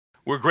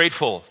We're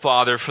grateful,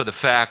 Father, for the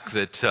fact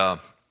that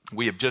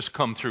we have just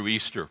come through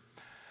Easter.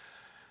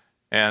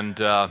 And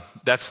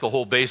that's the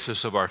whole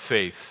basis of our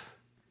faith.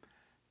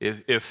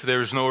 If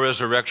there's no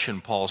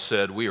resurrection, Paul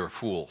said, we are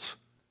fools.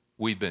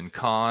 We've been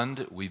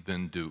conned, we've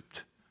been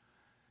duped.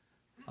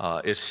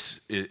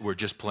 We're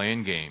just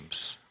playing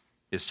games.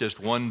 It's just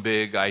one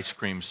big ice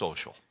cream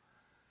social.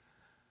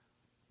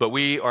 But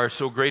we are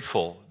so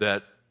grateful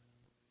that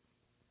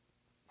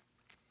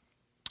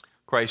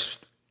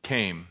Christ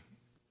came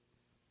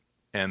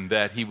and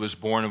that he was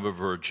born of a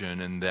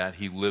virgin and that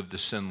he lived a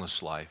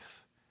sinless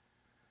life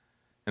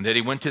and that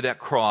he went to that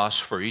cross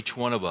for each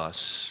one of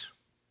us.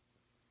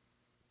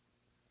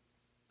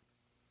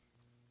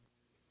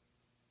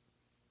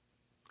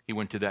 He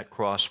went to that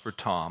cross for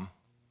Tom,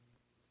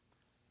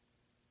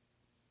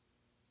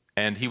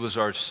 and he was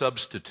our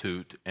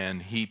substitute,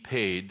 and he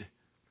paid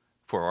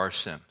for our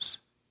sins.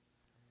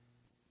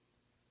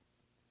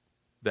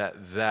 That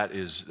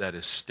is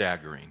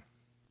staggering.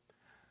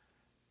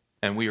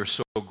 And we are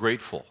so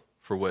grateful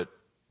for what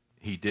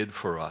he did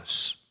for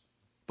us.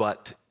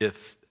 But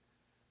if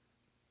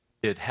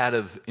it had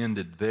have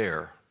ended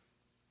there,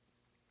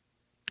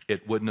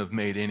 it wouldn't have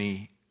made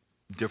any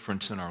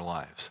difference in our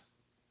lives.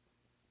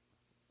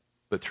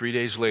 But 3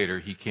 days later,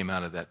 he came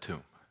out of that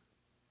tomb.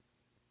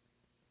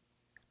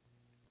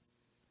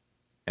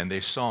 And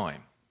they saw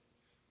him.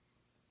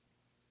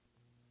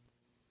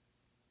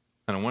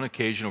 And on one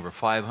occasion, over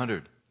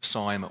 500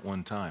 saw him at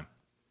one time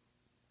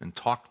and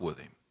talked with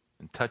him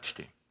and touched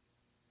him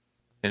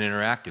and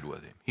interacted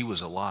with him. He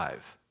was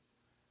alive.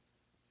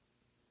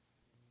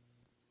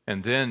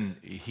 And then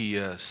he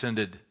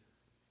ascended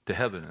to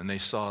heaven, and they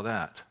saw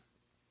that.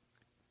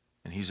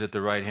 And he's at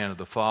the right hand of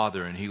the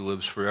Father, and he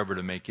lives forever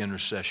to make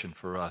intercession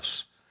for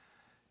us.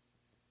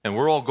 And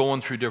we're all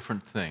going through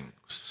different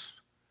things.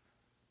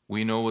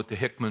 We know what the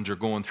Hickmans are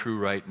going through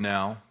right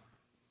now,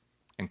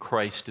 and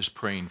Christ is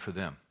praying for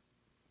them.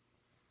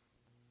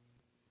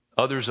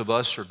 Others of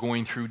us are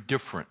going through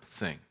different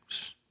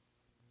things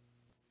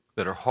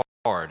that are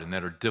hard and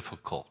that are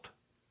difficult.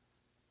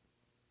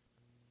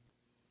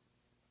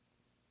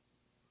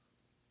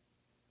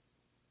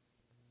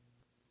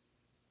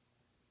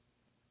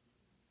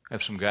 I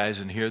have some guys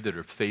in here that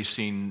are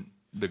facing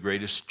the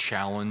greatest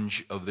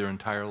challenge of their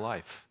entire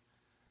life.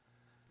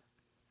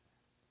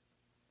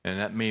 And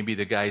that may be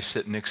the guy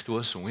sitting next to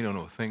us, and we don't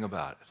know a thing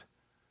about it.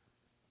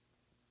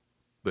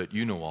 But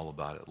you know all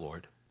about it,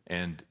 Lord.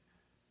 And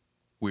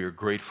we are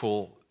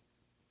grateful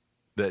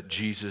that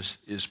Jesus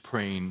is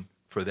praying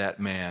for that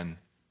man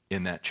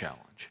in that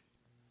challenge.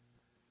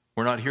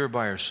 We're not here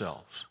by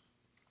ourselves.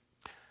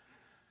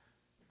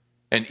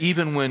 And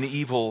even when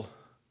evil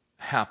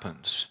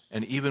happens,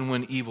 and even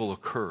when evil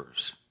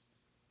occurs,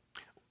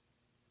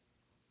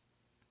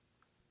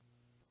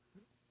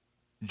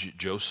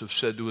 Joseph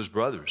said to his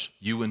brothers,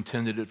 you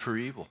intended it for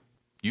evil.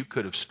 You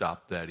could have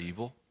stopped that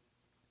evil.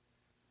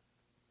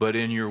 But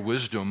in your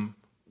wisdom,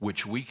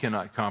 which we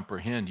cannot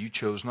comprehend, you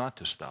chose not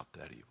to stop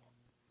that evil.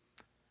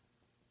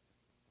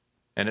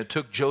 And it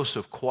took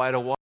Joseph quite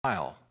a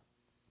while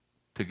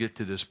to get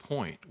to this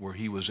point where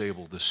he was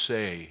able to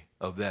say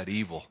of that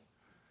evil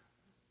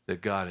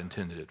that God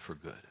intended it for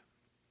good.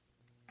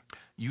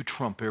 You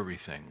trump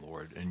everything,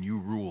 Lord, and you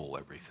rule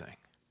everything.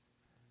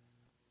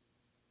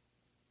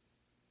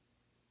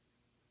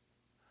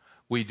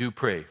 We do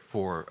pray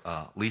for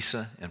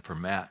Lisa and for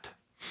Matt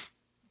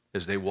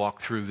as they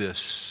walk through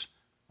this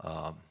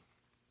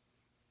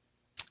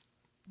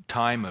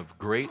time of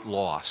great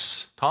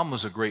loss. Tom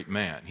was a great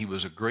man. He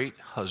was a great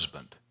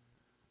husband.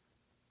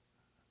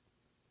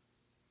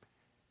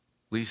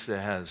 Lisa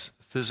has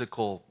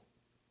physical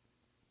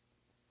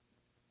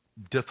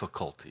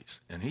difficulties,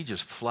 and he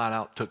just flat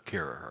out took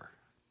care of her.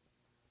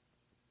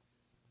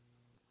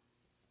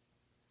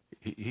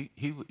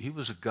 He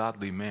was a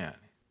godly man.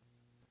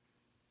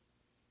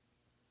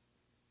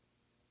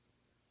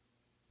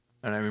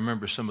 And I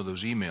remember some of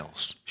those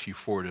emails she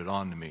forwarded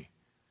on to me.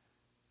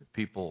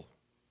 People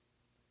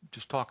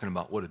just talking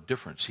about what a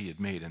difference he had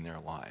made in their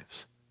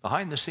lives.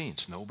 Behind the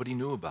scenes, nobody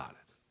knew about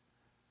it.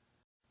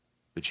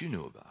 But you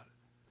knew about it.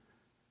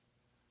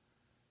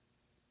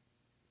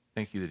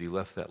 Thank you that he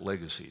left that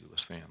legacy to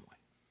his family.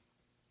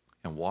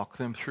 And walk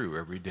them through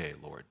every day,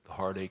 Lord, the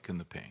heartache and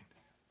the pain.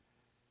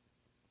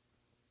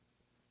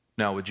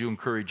 Now, would you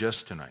encourage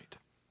us tonight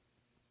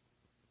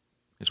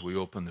as we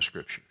open the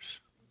Scriptures?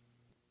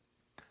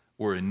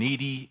 We're a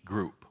needy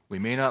group. We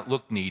may not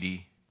look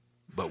needy,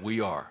 but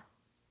we are.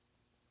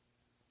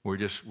 We're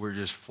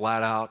just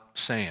flat out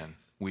saying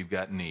we've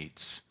got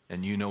needs,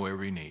 and you know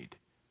every need.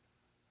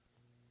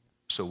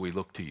 So we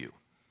look to you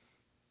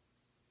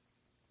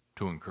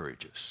to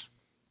encourage us,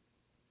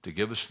 to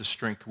give us the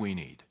strength we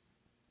need.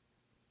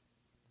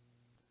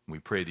 We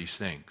pray these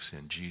things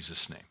in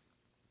Jesus' name.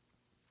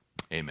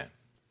 Amen.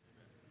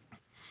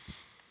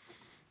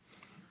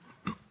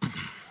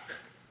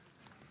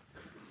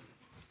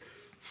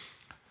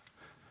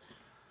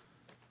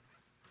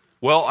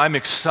 Well, I'm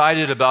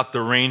excited about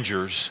the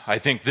Rangers. I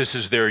think this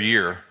is their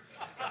year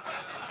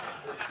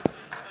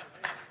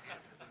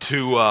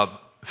to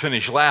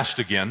finish last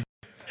again.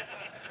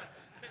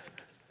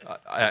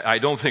 I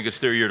don't think it's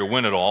their year to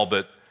win it all,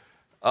 but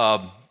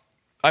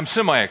I'm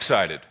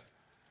semi-excited.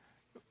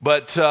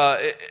 But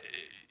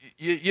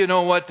you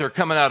know what? They're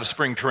coming out of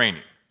spring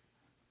training.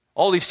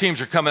 All these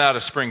teams are coming out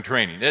of spring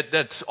training.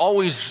 That's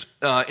always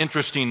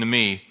interesting to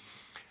me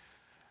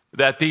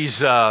that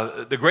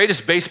the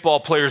greatest baseball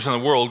players in the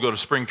world go to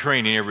spring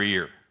training every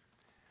year.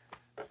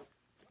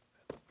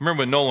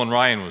 Remember when Nolan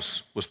Ryan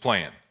was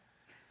playing,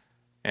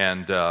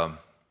 and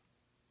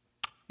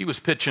he was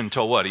pitching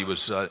till what? He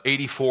was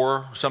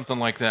 84, something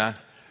like that.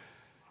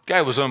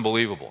 Guy was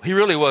unbelievable. He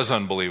really was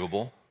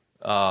unbelievable.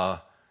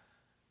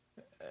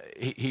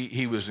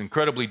 He was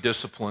incredibly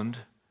disciplined.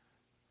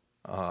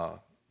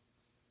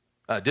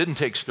 Didn't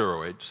take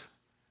steroids.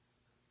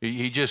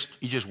 He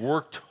just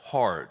worked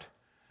hard.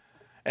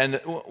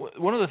 And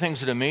one of the things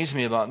that amazed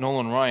me about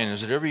Nolan Ryan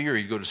is that every year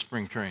he'd go to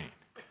spring training.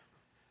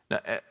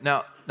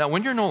 Now,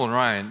 when you're Nolan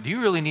Ryan, do you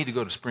really need to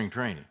go to spring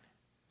training?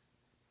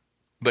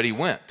 But he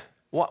went.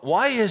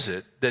 Why is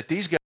it that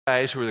these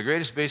guys who are the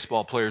greatest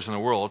baseball players in the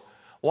world,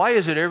 why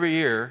is it every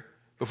year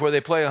before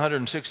they play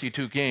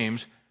 162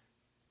 games,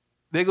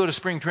 they go to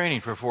spring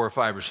training for 4 or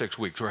 5 or 6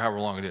 weeks or however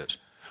long it is?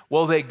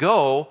 Well, they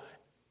go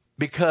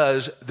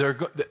because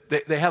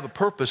they have a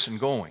purpose in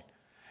going.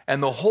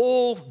 And the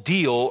whole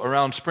deal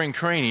around spring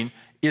training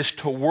is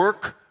to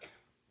work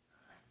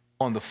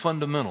on the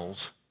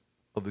fundamentals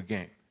of the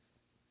game.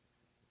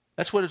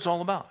 That's what it's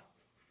all about.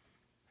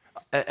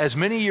 As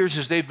many years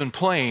as they've been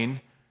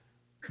playing,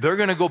 they're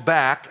going to go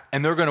back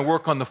and they're going to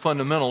work on the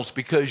fundamentals,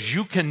 because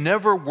you can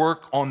never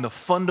work on the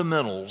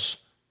fundamentals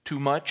too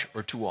much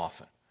or too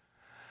often.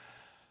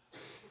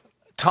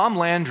 Tom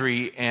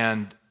Landry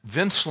and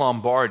Vince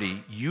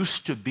Lombardi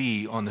used to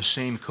be on the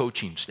same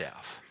coaching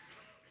staff.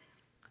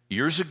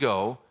 Years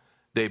ago,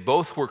 they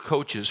both were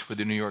coaches for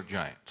the New York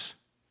Giants.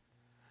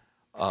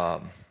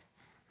 And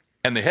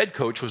the head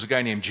coach was a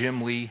guy named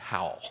Jim Lee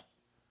Howell.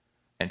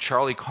 And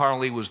Charlie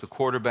Carley was the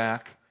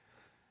quarterback.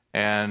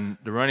 And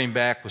the running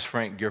back was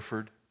Frank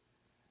Gifford.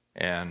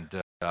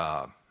 And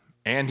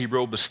Andy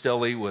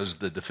Robustelli was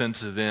the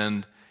defensive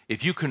end.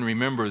 If you can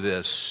remember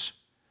this,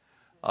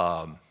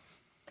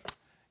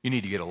 you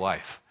need to get a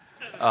life.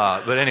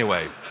 But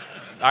anyway,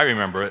 I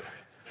remember it.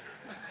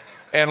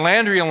 And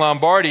Landry and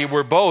Lombardi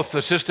were both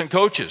assistant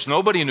coaches.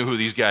 Nobody knew who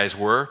these guys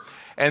were.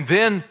 And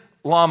then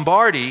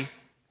Lombardi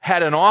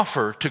had an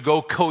offer to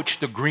go coach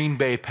the Green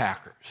Bay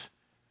Packers.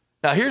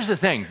 Now, here's the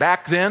thing.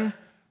 Back then,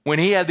 when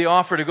he had the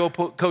offer to go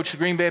coach the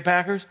Green Bay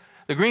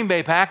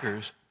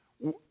Packers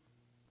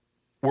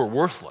were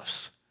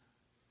worthless.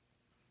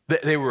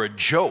 They were a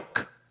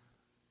joke.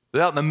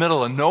 They're out in the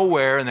middle of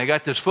nowhere, and they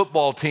got this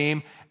football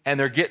team, and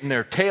they're getting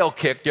their tail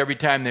kicked every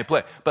time they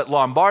play. But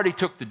Lombardi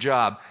took the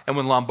job, and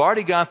when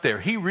Lombardi got there,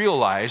 he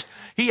realized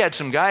he had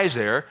some guys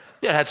there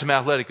that had some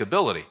athletic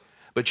ability.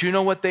 But you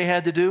know what they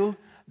had to do?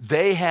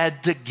 They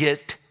had to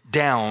get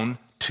down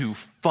to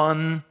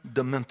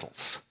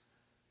fundamentals.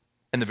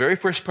 In the very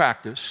first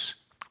practice,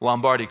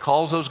 Lombardi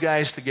calls those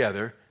guys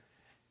together,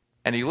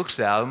 and he looks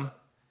at them,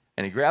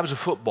 and he grabs a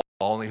football,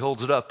 and he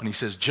holds it up, and he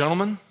says,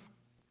 "Gentlemen,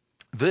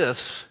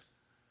 this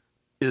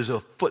is a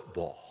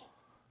football."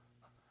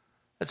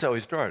 That's how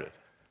he started.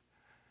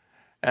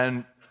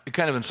 And it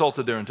kind of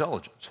insulted their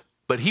intelligence.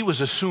 But he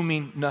was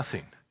assuming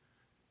nothing.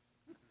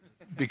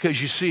 Because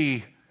you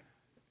see,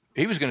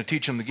 he was going to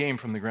teach them the game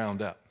from the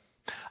ground up.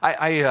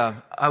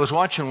 I was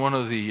watching one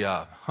of the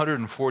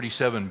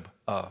 147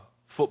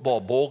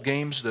 football bowl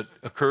games that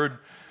occurred.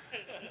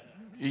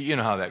 You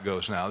know how that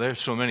goes now.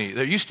 There's so many.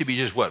 There used to be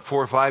just, 4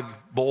 or 5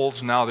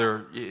 bowls. Now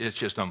it's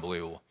just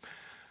unbelievable.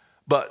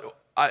 But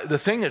the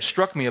thing that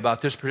struck me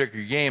about this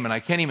particular game, and I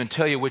can't even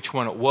tell you which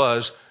one it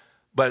was,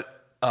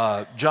 but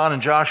John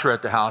and Josh were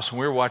at the house, and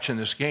we were watching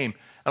this game,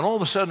 and all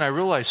of a sudden I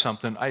realized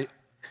something.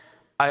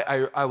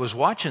 I was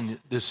watching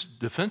this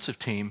defensive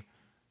team,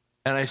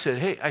 and I said,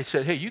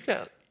 hey,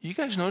 you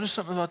guys notice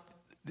something about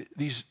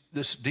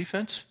this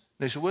defense?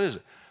 And they said, what is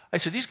it? I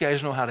said, these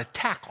guys know how to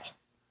tackle.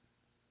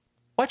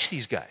 Watch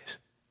these guys.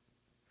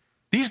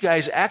 These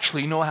guys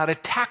actually know how to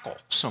tackle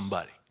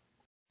somebody.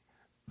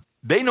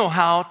 They know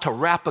how to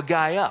wrap a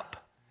guy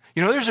up.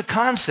 You know, there's a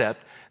concept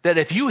that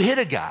if you hit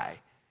a guy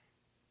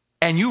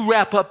and you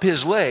wrap up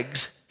his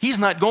legs, he's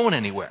not going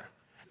anywhere.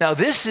 Now,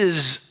 this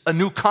is a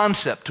new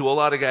concept to a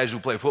lot of guys who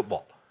play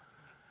football,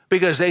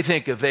 because they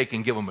think if they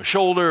can give him a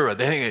shoulder, or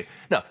they think,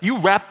 no, you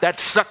wrap that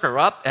sucker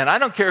up, and I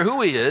don't care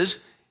who he is,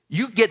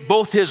 you get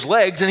both his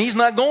legs, and he's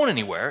not going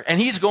anywhere, and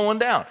he's going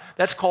down.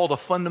 That's called a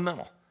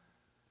fundamental.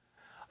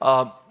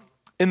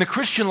 In the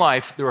Christian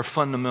life, there are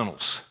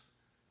fundamentals.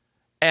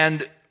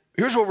 And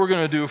here's what we're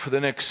going to do for the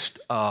next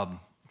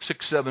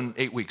 6, 7,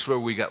 8 weeks,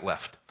 whatever we got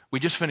left.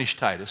 We just finished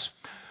Titus.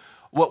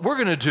 What we're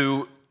going to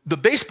do, the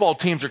baseball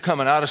teams are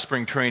coming out of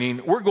spring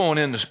training. We're going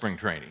into spring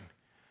training.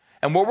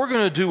 And what we're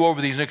going to do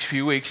over these next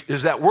few weeks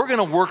is that we're going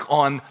to work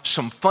on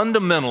some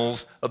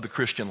fundamentals of the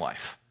Christian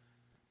life.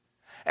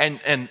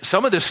 And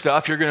some of this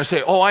stuff, you're going to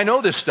say, oh, I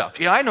know this stuff.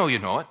 Yeah, I know you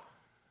know it.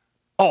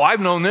 Oh,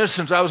 I've known this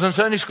since I was in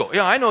Sunday school.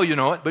 Yeah, I know you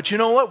know it, but you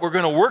know what? We're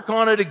going to work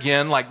on it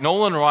again like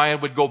Nolan Ryan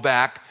would go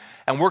back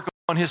and work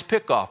on his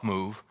pickoff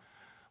move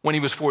when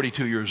he was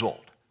 42 years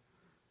old.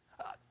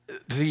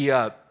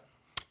 They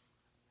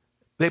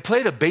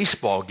played a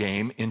baseball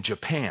game in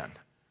Japan.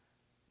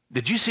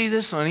 Did you see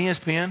this on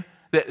ESPN?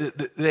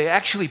 They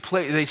actually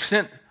played,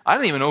 I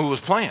don't even know who was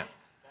playing.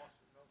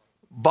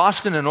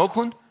 Boston and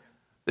Oakland?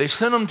 They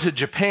sent them to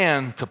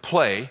Japan to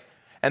play,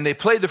 and they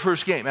played the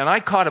first game. And I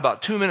caught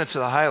about 2 minutes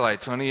of the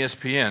highlights on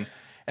ESPN, and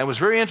it was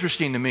very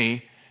interesting to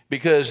me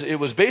because it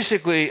was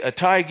basically a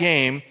tie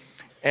game,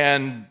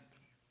 and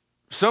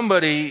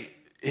somebody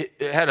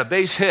had a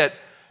base hit,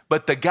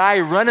 but the guy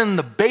running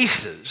the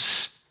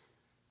bases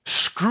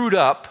screwed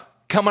up,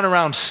 coming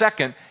around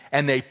second,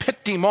 and they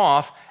picked him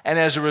off, and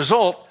as a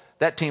result,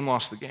 that team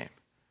lost the game.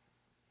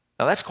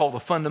 Now, that's called a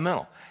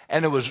fundamental.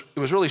 And it was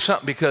really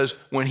something because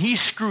when he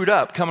screwed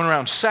up coming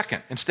around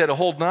second instead of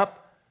holding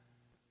up,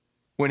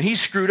 when he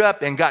screwed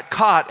up and got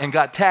caught and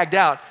got tagged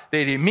out,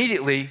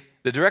 the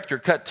director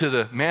cut to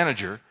the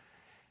manager,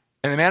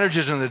 and the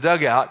manager's in the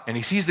dugout, and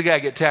he sees the guy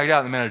get tagged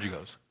out, and the manager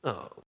goes,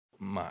 oh,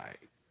 my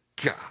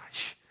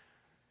gosh.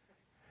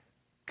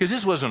 Because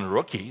this wasn't a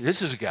rookie.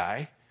 This is a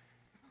guy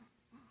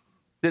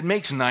that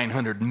makes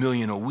 $900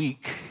 million a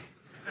week.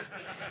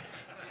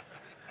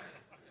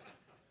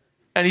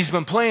 And he's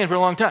been playing for a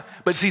long time.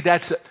 But see,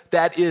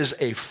 that is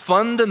a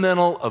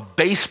fundamental of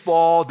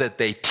baseball that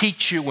they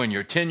teach you when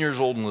you're 10 years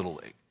old in Little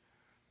League.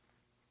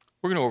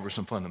 We're going to go over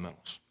some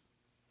fundamentals.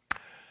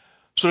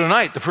 So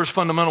tonight, the first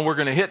fundamental we're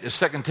going to hit is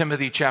 2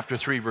 Timothy chapter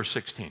 3, verse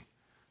 16.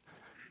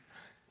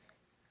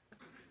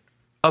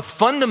 A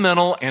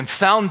fundamental and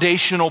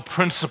foundational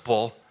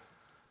principle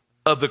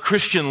of the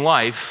Christian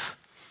life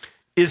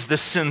is the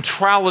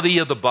centrality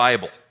of the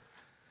Bible,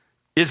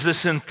 is the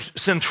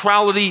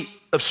centrality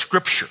of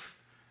Scripture.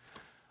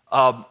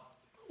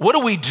 What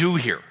do we do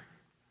here?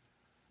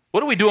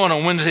 What do we do on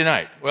a Wednesday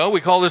night? Well, we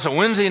call this a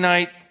Wednesday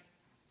night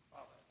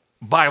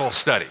Bible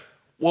study.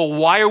 Well,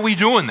 why are we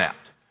doing that?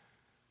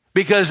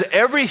 Because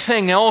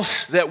everything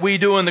else that we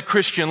do in the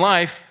Christian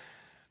life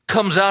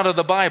comes out of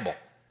the Bible.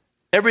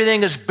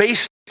 Everything is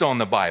based on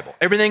the Bible.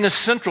 Everything is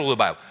central to the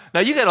Bible. Now,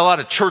 you got a lot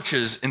of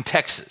churches in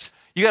Texas.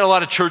 You got a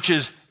lot of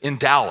churches in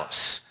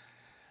Dallas.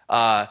 You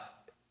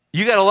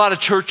got a lot of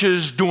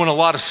churches doing a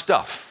lot of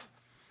stuff.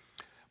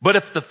 But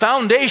if the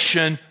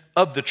foundation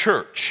of the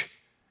church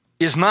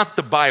is not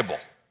the Bible,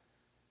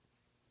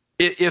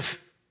 if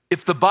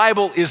the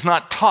Bible is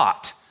not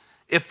taught,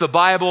 if the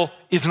Bible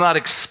is not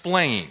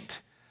explained,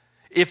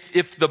 if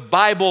the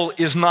Bible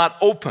is not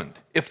opened,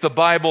 if the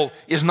Bible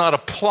is not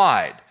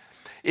applied,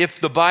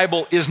 if the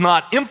Bible is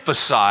not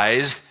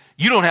emphasized,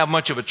 you don't have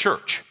much of a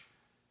church.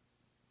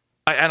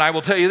 And I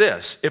will tell you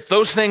this, if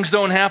those things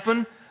don't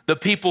happen, the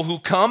people who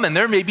come, and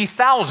there may be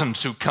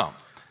thousands who come,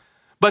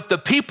 but the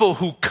people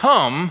who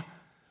come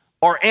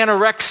are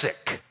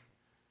anorexic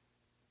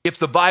if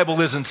the Bible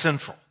isn't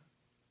central.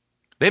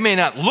 They may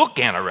not look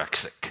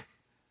anorexic,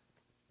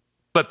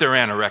 but they're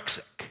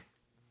anorexic.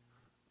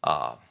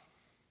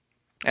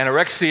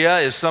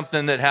 Anorexia is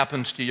something that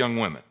happens to young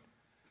women.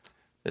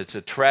 It's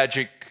a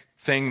tragic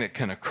thing that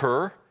can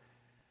occur.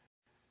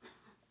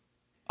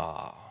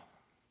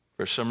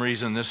 For some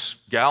reason, this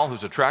gal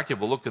who's attractive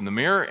will look in the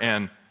mirror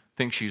and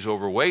think she's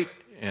overweight,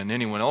 and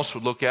anyone else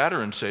would look at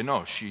her and say,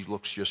 no, she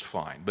looks just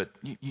fine. But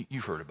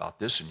you've heard about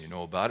this and you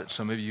know about it.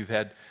 Some of you have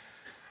had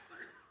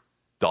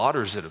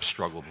daughters that have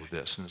struggled with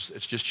this, and it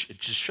just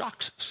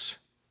shocks us.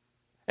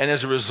 And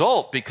as a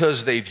result,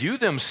 because they view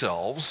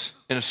themselves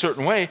in a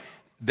certain way,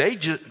 they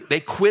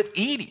quit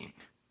eating.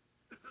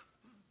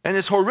 And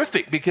it's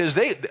horrific because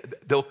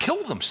they'll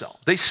kill themselves.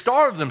 They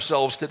starve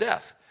themselves to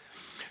death.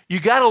 You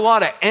got a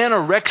lot of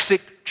anorexic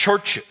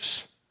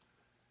churches.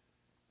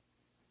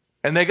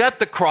 And they got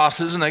the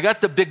crosses and they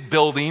got the big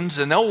buildings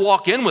and they'll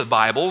walk in with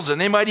Bibles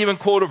and they might even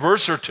quote a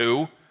verse or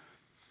two.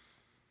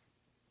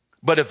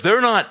 But if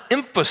they're not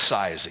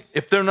emphasizing,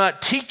 if they're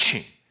not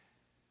teaching,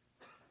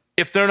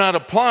 if they're not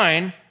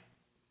applying,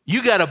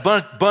 you got a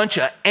bunch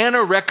of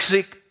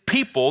anorexic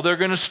people. They're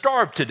going to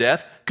starve to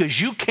death because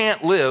you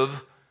can't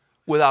live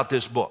without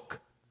this book.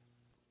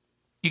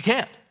 You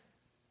can't.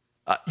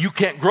 You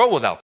can't grow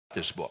without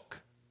this book.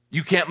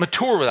 You can't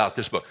mature without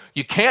this book.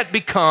 You can't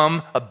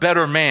become a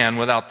better man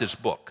without this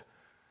book.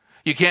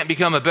 You can't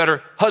become a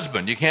better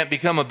husband. You can't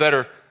become a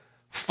better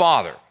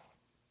father.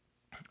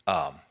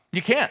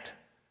 You can't.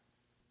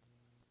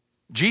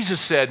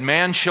 Jesus said,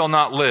 man shall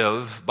not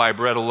live by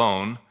bread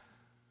alone,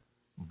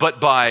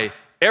 but by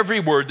every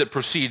word that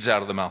proceeds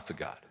out of the mouth of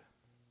God.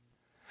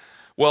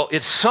 Well,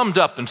 it's summed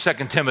up in 2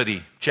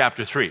 Timothy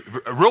chapter 3.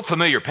 A real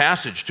familiar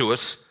passage to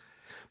us.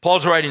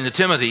 Paul's writing to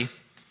Timothy,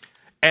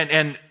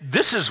 and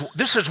this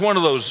is one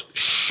of those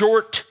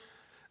short,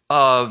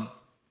 this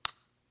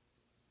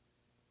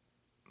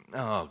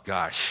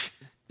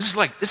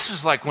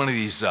is like one of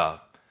these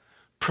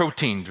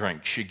protein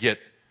drinks you get.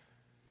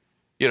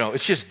 You know,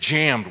 it's just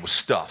jammed with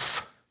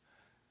stuff.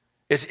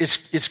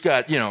 It's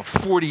got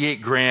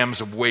 48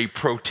 grams of whey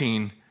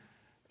protein.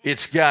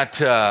 It's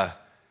got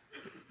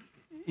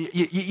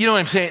You know what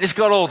I'm saying? It's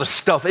got all the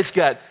stuff. It's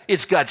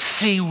got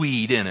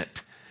seaweed in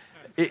it.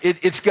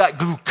 It's got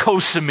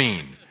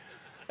glucosamine.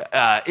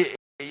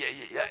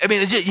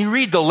 You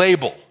read the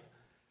label.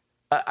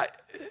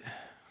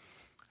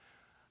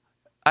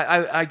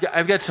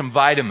 I've got some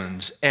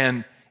vitamins,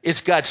 and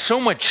it's got so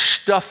much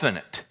stuff in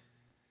it.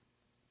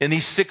 In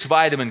these 6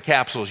 vitamin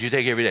capsules you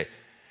take every day.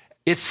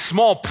 It's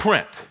small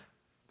print.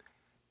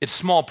 It's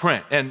small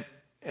print. And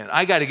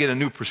I got to get a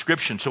new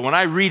prescription. So when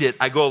I read it,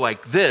 I go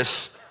like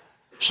this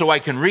so I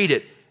can read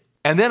it.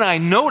 And then I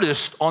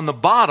noticed on the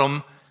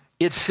bottom,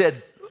 it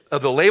said,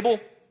 of the label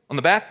on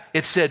the back,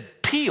 it said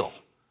peel.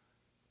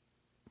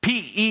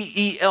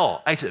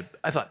 P-E-E-L. I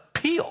thought,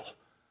 peel.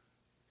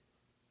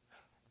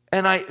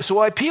 So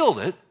I peeled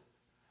it,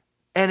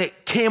 and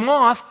it came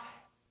off,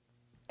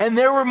 and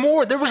there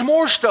was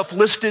more stuff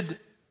listed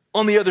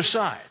on the other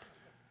side.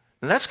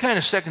 And that's kind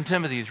of 2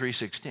 Timothy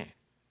 3:16.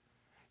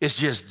 It's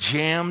just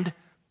jammed,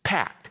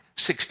 packed,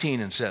 16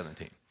 and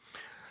 17.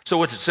 So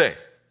what's it say?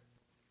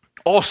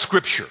 All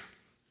Scripture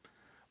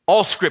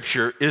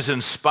is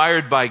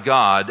inspired by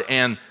God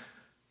and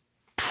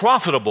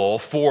profitable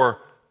for,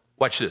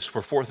 watch this,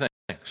 for 4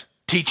 things.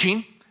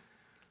 Teaching,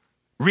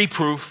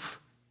 reproof,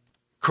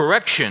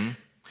 correction,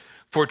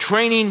 for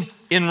training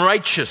in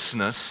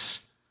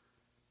righteousness,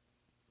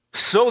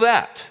 so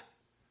that,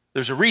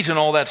 there's a reason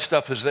all that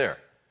stuff is there.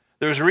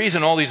 There's a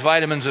reason all these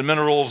vitamins and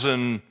minerals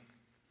and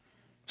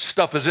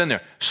stuff is in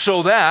there.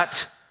 So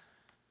that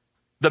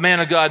the man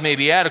of God may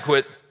be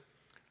adequate,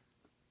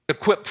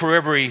 equipped for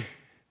every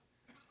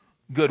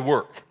good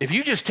work. If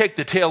you just take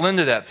the tail end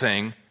of that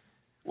thing,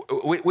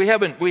 we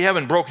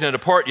haven't broken it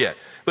apart yet.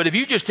 But if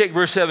you just take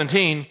verse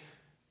 17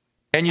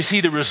 and you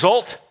see the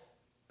result,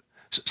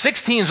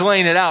 16 is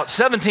laying it out.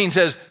 17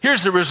 says,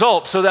 here's the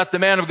result, so that the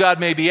man of God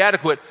may be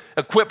adequate,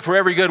 equipped for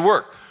every good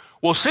work.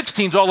 Well,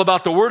 16 is all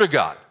about the Word of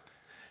God.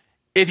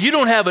 If you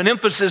don't have an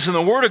emphasis in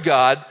the Word of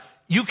God,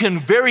 you can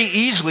very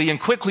easily and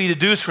quickly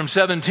deduce from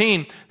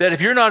 17 that if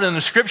you're not in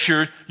the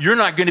Scriptures, you're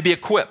not going to be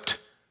equipped.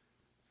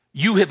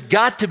 You have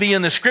got to be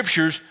in the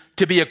Scriptures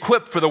to be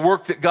equipped for the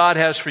work that God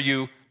has for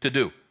you to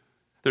do.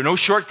 There are no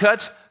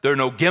shortcuts. There are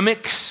no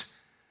gimmicks.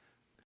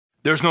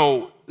 There's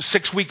no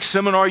 6-week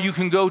seminar you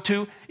can go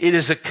to. It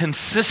is a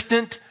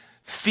consistent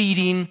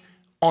feeding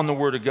on the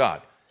Word of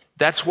God.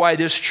 That's why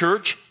this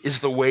church is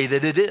the way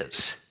that it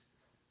is.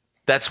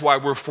 That's why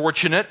we're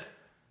fortunate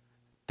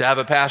to have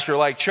a pastor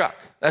like Chuck.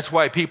 That's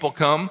why people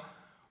come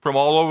from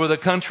all over the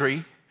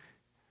country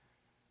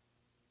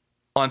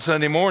on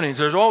Sunday mornings.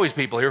 There's always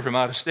people here from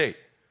out of state.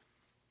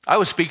 I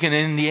was speaking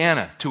in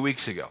Indiana 2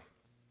 weeks ago.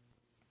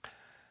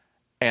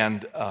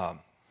 And I'm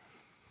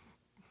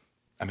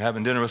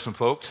having dinner with some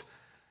folks.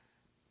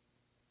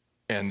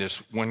 And this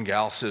one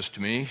gal says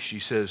to me, she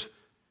says,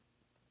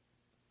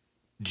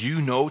 do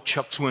you know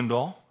Chuck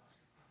Swindoll?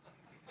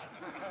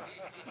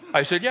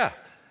 I said, yeah.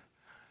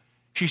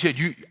 She said,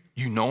 you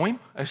know him?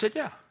 I said,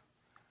 yeah.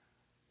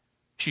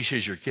 She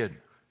says, you're kidding.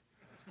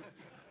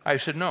 I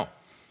said, no.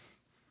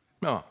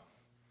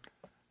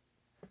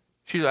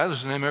 She said, I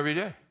listen to him every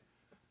day.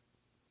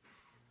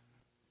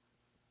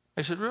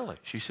 I said, really?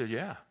 She said,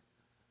 yeah.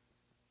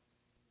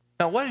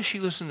 Now, why does she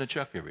listen to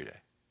Chuck every day?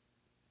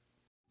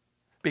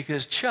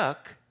 Because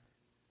Chuck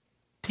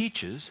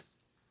teaches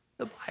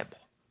the Bible.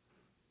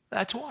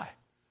 That's why.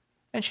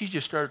 And she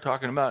just started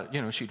talking about,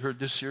 she'd heard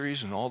this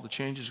series and all the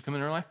changes that come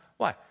in her life.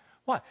 Why?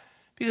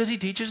 Because he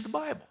teaches the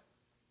Bible.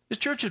 His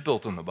church is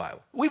built on the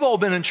Bible. We've all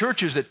been in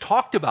churches that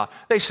talked about,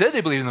 they said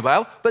they believed in the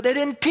Bible, but they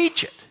didn't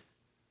teach it.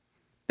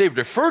 They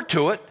referred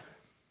to it.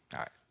 All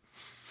right.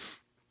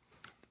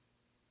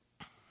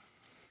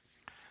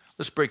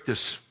 Let's break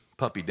this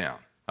puppy down,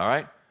 all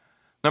right?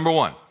 Number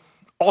 1,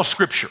 all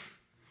Scripture.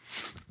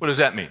 What does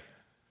that mean?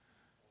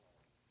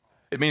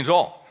 It means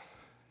all.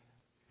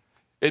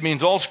 It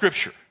means all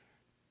Scripture.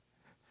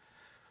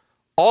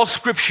 All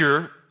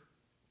Scripture,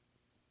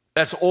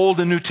 that's Old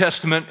and New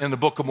Testament and the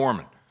Book of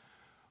Mormon.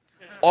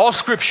 All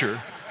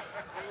Scripture.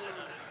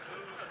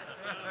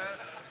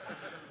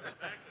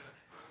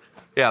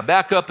 Yeah,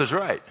 back up is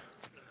right.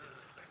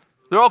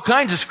 There are all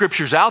kinds of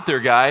scriptures out there,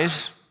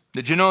 guys.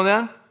 Did you know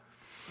that?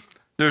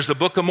 There's the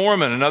Book of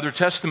Mormon, another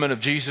testament of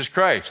Jesus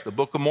Christ. The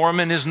Book of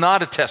Mormon is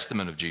not a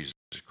testament of Jesus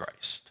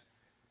Christ.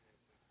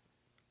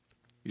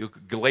 You look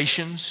at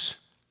Galatians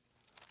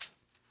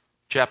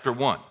chapter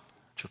 1.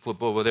 Just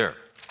flip over there.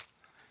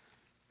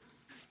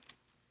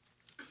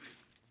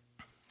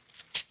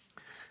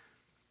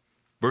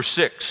 Verse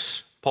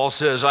 6, Paul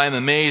says, I am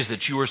amazed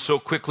that you are so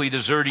quickly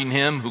deserting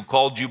him who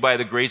called you by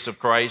the grace of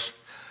Christ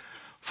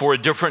for a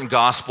different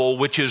gospel,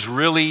 which is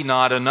really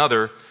not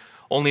another.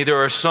 Only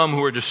there are some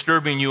who are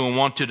disturbing you and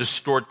want to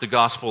distort the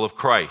gospel of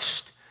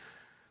Christ.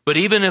 But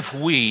even if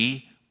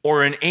we,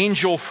 or an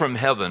angel from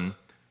heaven,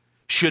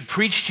 should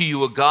preach to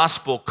you a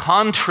gospel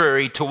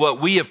contrary to what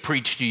we have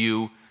preached to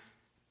you,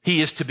 he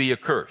is to be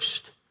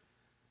accursed.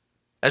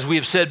 As we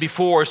have said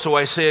before, so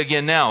I say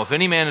again now, if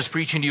any man is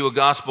preaching to you a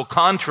gospel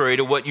contrary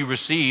to what you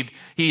received,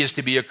 he is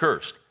to be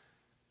accursed.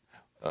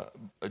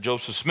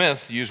 Joseph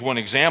Smith used one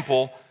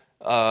example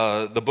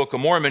the Book of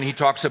Mormon, he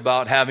talks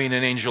about having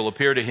an angel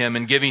appear to him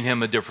and giving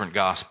him a different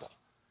gospel.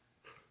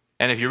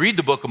 And if you read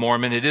the Book of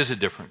Mormon, it is a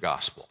different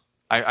gospel.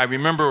 I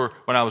remember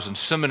when I was in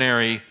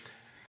seminary,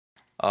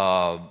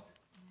 a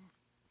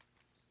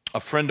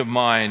friend of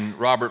mine,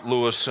 Robert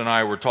Lewis, and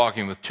I were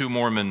talking with two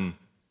Mormon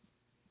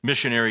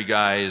missionary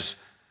guys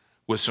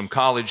with some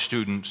college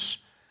students,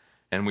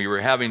 and we were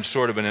having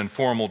sort of an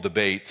informal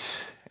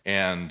debate,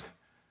 and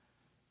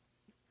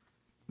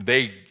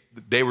they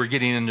were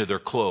getting into their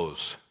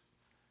clothes.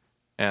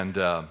 And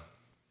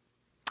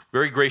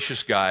very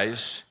gracious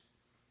guys.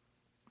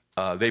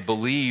 They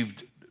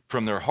believed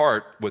from their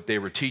heart what they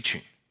were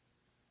teaching.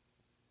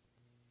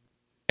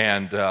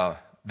 And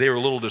they were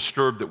a little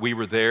disturbed that we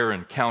were there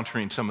and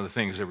countering some of the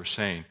things they were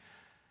saying.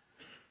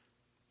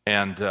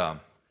 And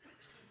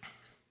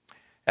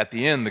at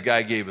the end, the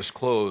guy gave us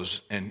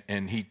clothes,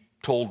 and he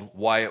told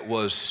why it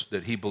was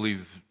that he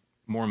believed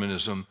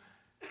Mormonism.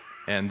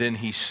 And then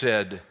he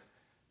said,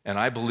 and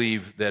I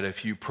believe that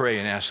if you pray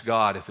and ask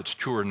God if it's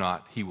true or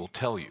not, he will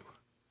tell you.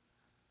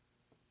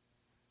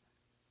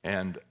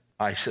 And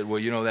I said, well,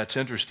 you know, that's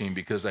interesting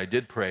because I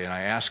did pray and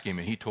I asked him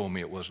and he told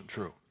me it wasn't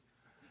true.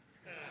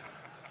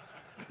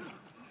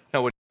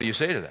 Now, what do you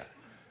say to that?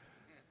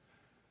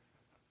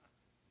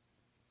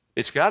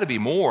 It's got to be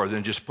more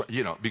than just,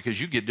 you know, because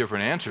you get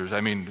different answers.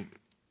 I mean,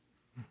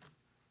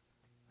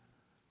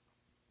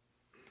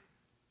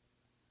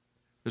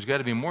 there's got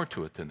to be more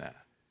to it than that.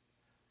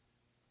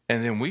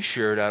 And then we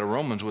shared out of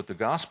Romans what the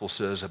gospel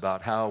says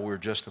about how we're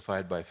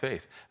justified by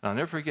faith. And I'll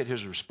never forget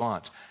his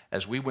response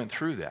as we went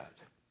through that.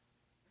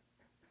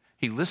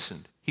 He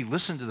listened. He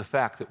listened to the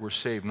fact that we're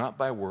saved not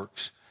by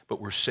works,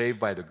 but we're saved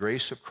by the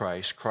grace of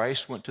Christ.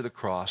 Christ went to the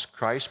cross.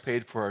 Christ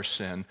paid for our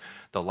sin.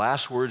 The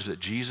last words that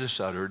Jesus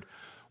uttered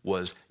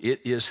was,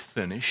 "It is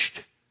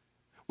finished,"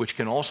 which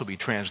can also be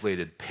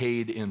translated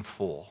paid in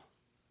full.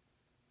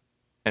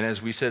 And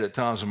as we said at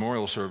Tom's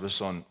memorial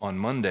service on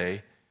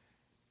Monday,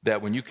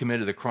 that when you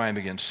committed a crime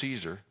against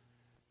Caesar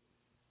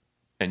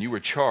and you were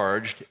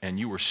charged and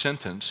you were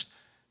sentenced,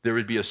 there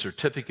would be a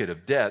certificate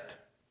of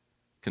debt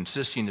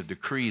consisting of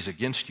decrees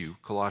against you.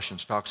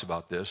 Colossians talks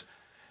about this.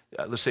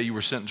 Let's say you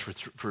were sentenced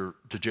to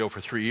jail for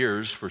 3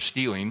 years for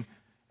stealing,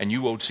 and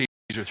you owed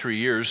Caesar 3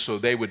 years, so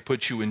they would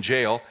put you in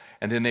jail,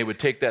 and then they would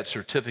take that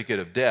certificate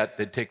of debt,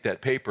 they'd take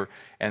that paper,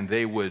 and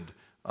they would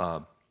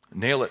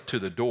nail it to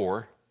the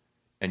door,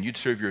 and you'd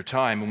serve your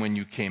time, and when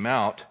you came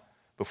out,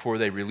 before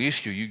they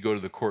released you, you'd go to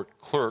the court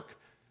clerk,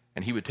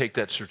 and he would take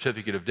that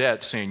certificate of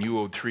debt saying you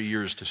owed 3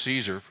 years to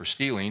Caesar for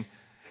stealing,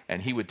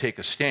 and he would take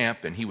a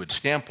stamp, and he would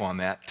stamp on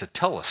that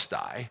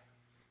tetelestai,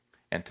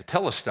 and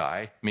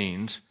tetelestai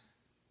means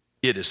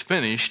it is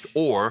finished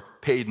or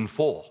paid in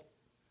full.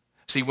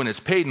 See, when it's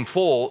paid in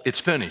full, it's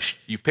finished.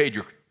 You've paid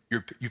your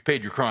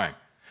crime.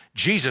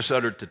 Jesus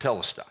uttered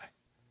tetelestai.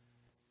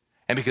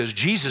 And because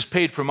Jesus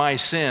paid for my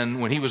sin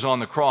when he was on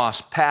the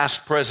cross,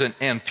 past, present,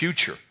 and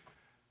future,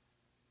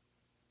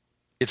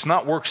 it's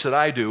not works that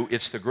I do,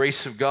 it's the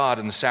grace of God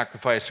and the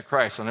sacrifice of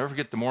Christ. I'll never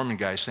forget the Mormon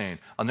guy saying,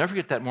 I'll never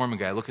get that Mormon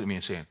guy looking at me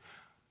and saying,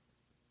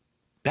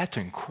 "That's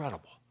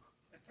incredible."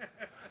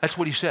 That's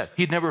what he said.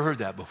 He'd never heard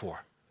that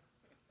before.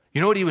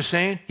 You know what he was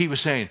saying? He was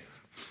saying,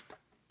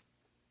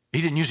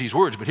 he didn't use these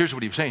words, but here's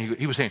what he was saying.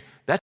 He was saying,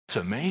 that's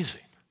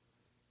amazing.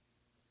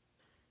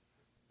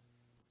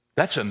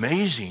 That's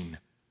amazing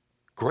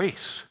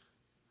grace.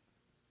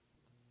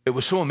 It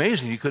was so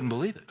amazing he couldn't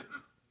believe it.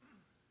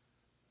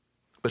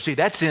 But see,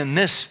 that's in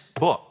this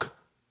book.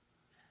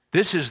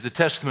 This is the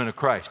testament of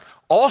Christ.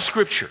 All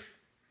Scripture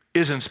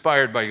is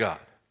inspired by God.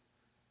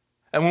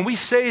 And when we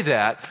say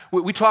that,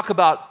 we talk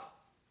about,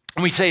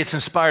 when we say it's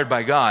inspired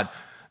by God,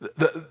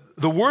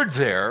 the word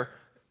there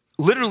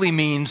literally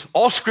means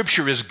all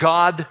Scripture is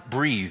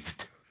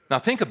God-breathed. Now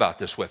think about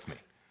this with me.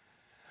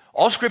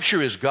 All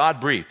Scripture is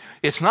God-breathed.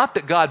 It's not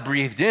that God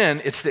breathed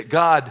in, it's that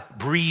God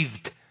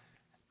breathed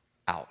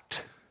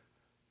out.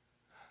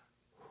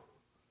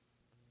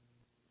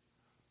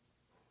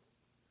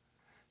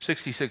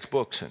 66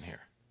 books in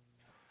here.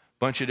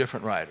 Bunch of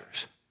different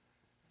writers.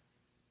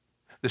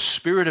 The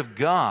Spirit of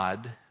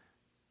God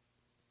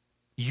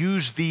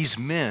used these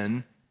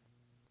men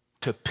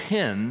to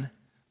pen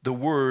the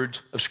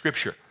words of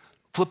Scripture.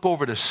 Flip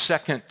over to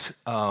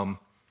 2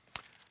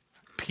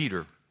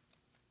 Peter.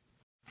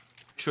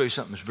 Show you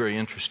something that's very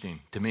interesting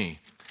to me.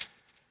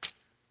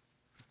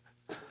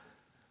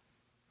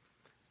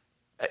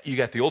 You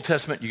got the Old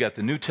Testament, you got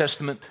the New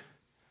Testament.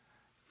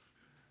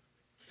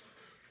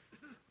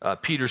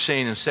 Peter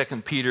saying in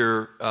 2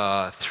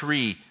 Peter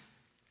 3,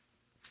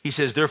 he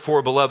says,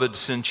 "Therefore, beloved,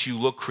 since you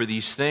look for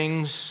these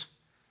things,"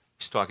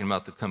 he's talking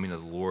about the coming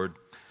of the Lord,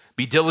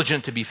 "be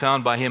diligent to be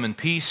found by him in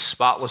peace,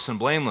 spotless and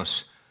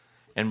blameless,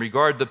 and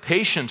regard the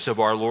patience of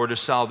our Lord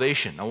as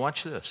salvation." Now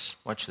watch this,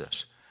 watch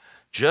this.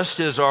 Just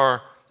as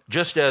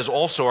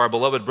also our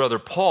beloved brother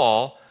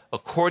Paul,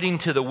 according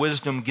to the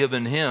wisdom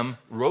given him,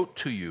 wrote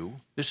to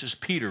you. This is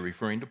Peter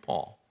referring to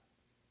Paul.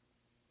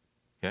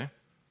 Okay?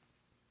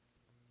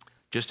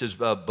 Just as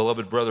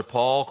beloved brother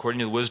Paul, according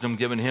to the wisdom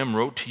given him,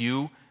 wrote to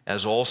you,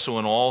 as also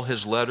in all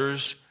his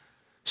letters,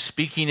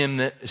 speaking in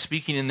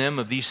them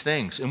of these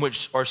things, in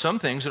which are some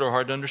things that are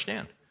hard to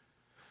understand,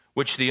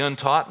 which the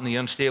untaught and the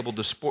unstable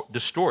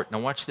distort. Now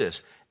watch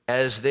this.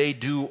 As they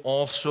do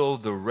also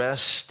the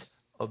rest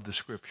of the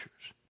Scriptures.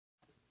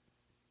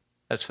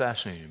 That's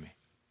fascinating to me.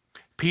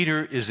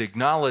 Peter is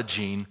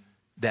acknowledging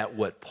that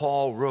what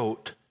Paul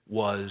wrote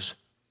was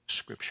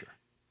Scripture.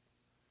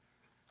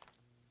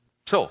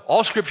 So,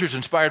 all Scripture is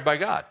inspired by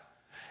God.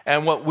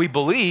 And what we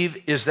believe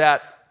is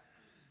that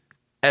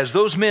as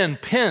those men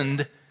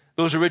penned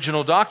those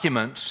original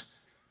documents,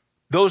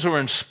 those were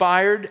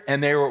inspired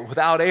and they were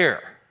without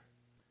error.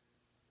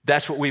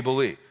 That's what we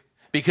believe.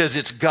 Because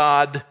it's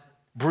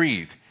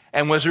God-breathed.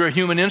 And was there a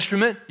human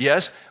instrument?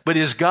 Yes. But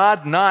is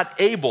God not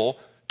able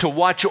to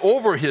watch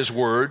over His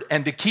Word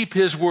and to keep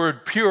His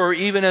Word pure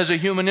even as a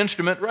human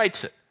instrument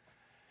writes it?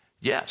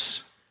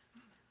 Yes.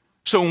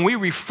 So when we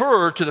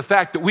refer to the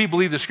fact that we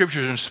believe the Scripture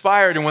is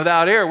inspired and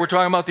without error, we're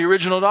talking about the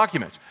original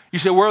documents. You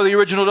say, where are the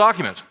original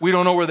documents? We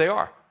don't know where they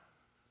are.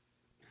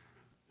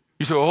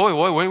 You say, oh, wait,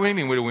 what do you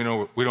mean we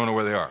don't know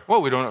where they are?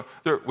 Well, we don't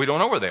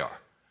know where they are.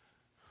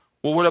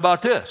 Well, what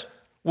about this?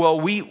 Well,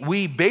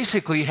 we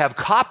basically have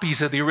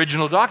copies of the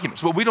original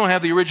documents, but we don't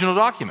have the original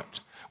documents.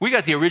 We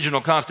got the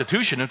original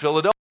Constitution in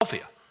Philadelphia.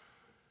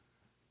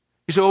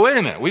 You say, well, wait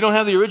a minute, we don't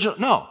have the original?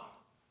 No.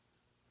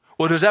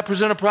 Well, does that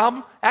present a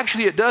problem?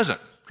 Actually, it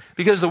doesn't.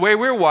 Because the way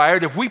we're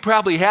wired, if we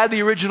probably had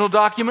the original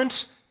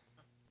documents,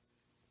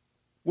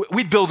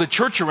 we'd build a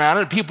church around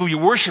it and people would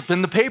worship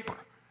in the paper.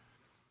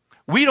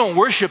 We don't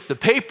worship the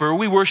paper,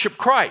 we worship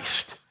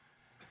Christ.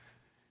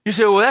 You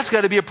say, well, that's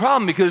got to be a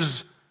problem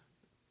because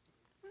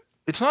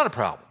it's not a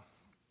problem.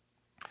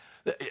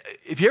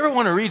 If you ever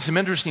want to read some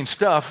interesting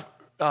stuff,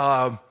 there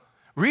are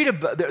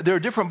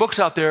different books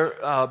out there.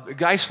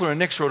 Geisler and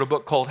Nix wrote a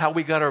book called How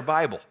We Got Our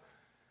Bible.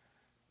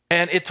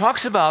 And it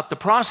talks about the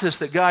process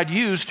that God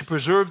used to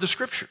preserve the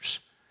Scriptures.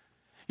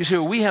 You say,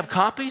 well, we have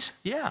copies?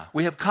 Yeah,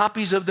 we have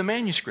copies of the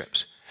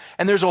manuscripts.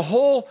 And there's a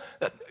whole,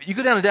 you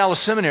go down to Dallas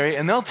Seminary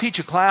and they'll teach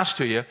a class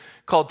to you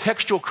called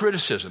textual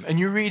criticism. And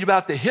you read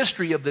about the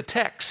history of the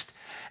text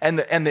and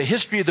the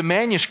history of the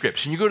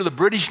manuscripts. And you go to the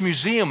British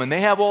Museum and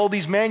they have all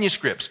these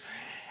manuscripts.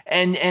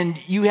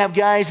 And you have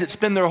guys that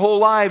spend their whole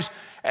lives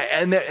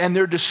and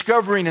they're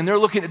discovering and they're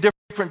looking at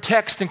different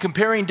texts and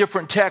comparing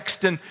different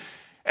texts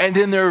and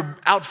then there are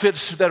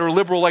outfits that are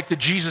liberal like the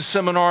Jesus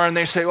Seminar, and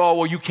they say, oh,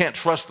 well, you can't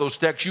trust those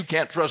texts. You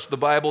can't trust the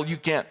Bible. You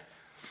can't.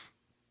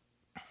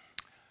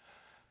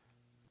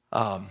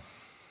 Man,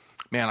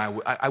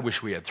 I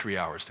wish we had 3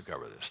 hours to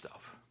cover this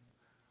stuff.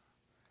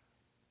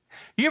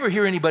 You ever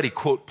hear anybody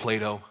quote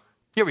Plato?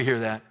 You ever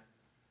hear that?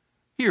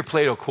 You hear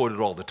Plato quoted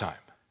all the time.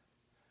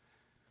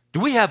 Do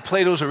we have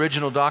Plato's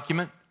original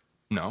document?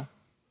 No.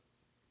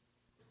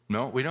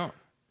 No, we don't.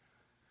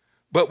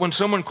 But when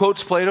someone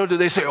quotes Plato, do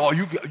they say, oh,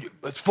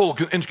 it's full of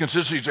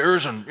inconsistencies,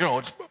 errors, and,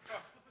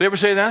 they ever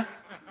say that?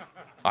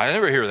 I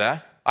never hear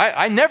that.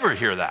 I never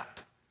hear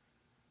that.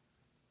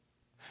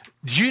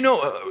 Do you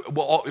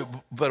know,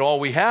 but all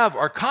we have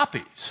are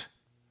copies.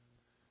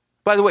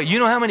 By the way, you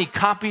know how many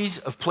copies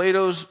of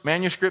Plato's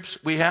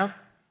manuscripts we have?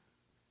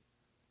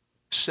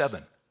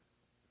 7.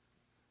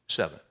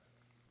 7.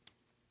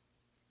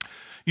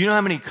 You know how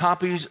many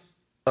copies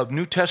of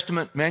New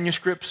Testament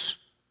manuscripts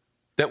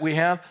that we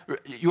have?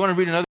 You want to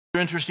read another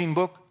interesting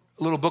book?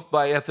 A little book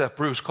by F.F.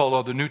 Bruce called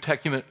Are the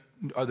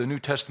New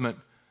Testament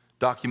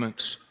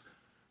Documents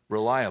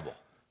Reliable?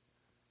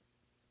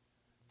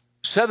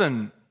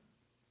 7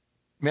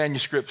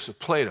 manuscripts of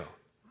Plato.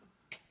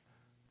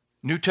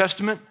 New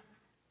Testament,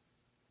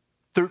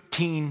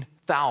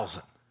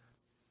 13,000.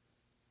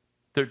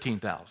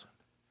 13,000.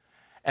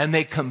 And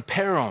they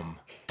compare them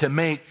to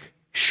make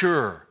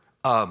sure.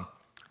 I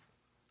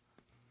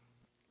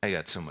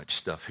got so much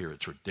stuff here,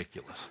 it's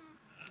ridiculous.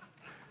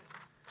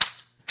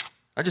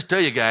 I just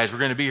tell you guys, we're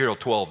going to be here till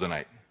 12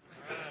 tonight.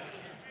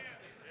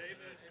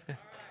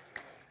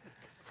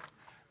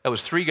 That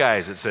was 3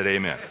 guys that said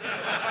amen.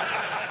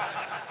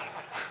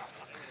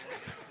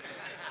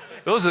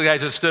 Those are the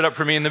guys that stood up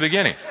for me in the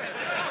beginning.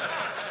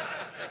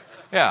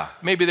 Yeah,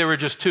 maybe there were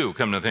just 2,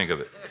 come to think of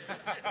it.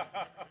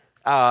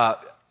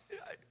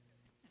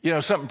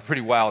 Something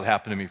pretty wild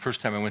happened to me.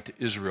 First time I went to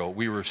Israel,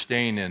 we were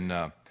staying in,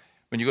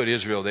 when you go to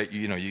Israel,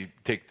 you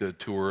take the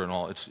tour and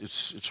all.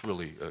 It's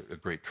really a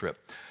great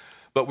trip.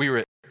 But we were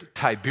at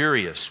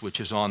Tiberias,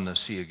 which is on the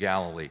Sea of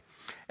Galilee.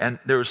 And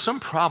there was some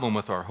problem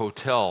with our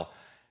hotel.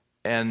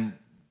 And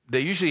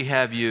they usually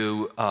have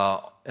you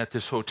at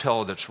this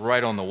hotel that's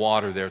right on the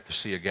water there at the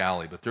Sea of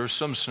Galilee. But there was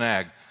some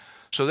snag.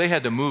 So they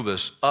had to move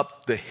us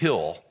up the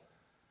hill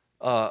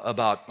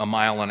about 1.5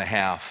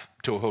 miles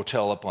to a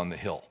hotel up on the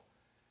hill.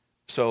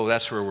 So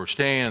that's where we're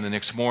staying. And the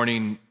next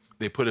morning,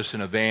 they put us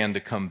in a van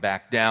to come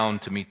back down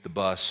to meet the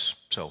bus.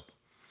 So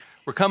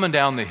we're coming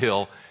down the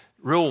hill,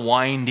 real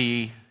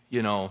windy,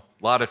 a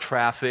lot of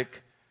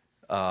traffic,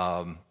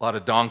 a lot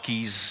of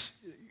donkeys,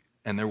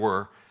 and there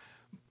were.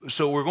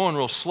 So we're going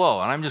real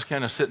slow, and I'm just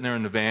kind of sitting there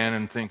in the van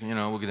and thinking,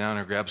 we'll go down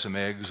there, grab some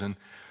eggs, and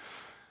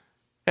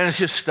it's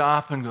just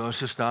stop and go,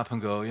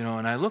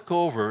 and I look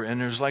over,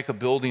 and there's like a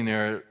building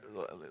there,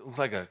 looked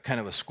like a kind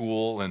of a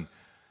school, and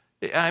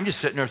I'm just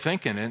sitting there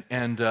thinking,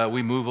 and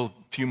we move a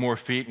few more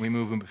feet, and we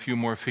move a few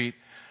more feet,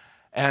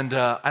 and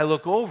I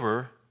look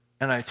over,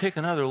 and I take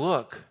another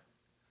look,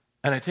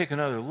 and I take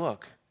another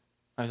look.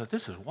 I thought,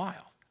 this is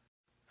wild.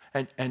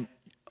 And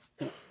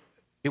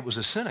it was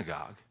a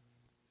synagogue,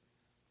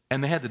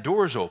 and they had the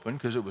doors open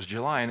because it was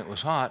July and it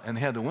was hot, and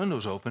they had the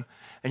windows open.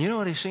 And you know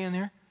what I see in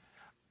there?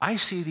 I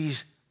see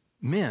these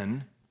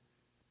men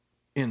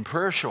in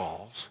prayer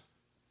shawls,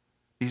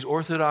 these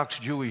Orthodox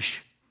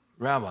Jewish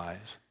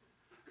rabbis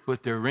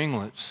with their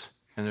ringlets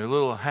and their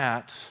little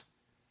hats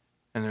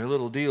and their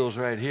little deals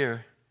right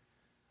here.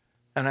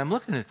 And I'm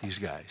looking at these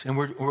guys, and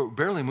we're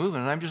barely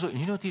moving, and I'm just looking.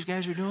 You know what these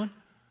guys are doing?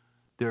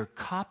 They're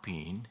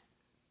copying.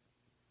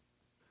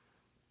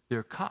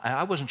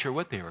 I wasn't sure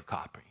what they were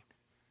copying.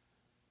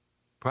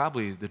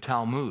 Probably the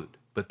Talmud,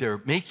 but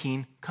they're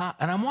making,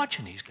 and I'm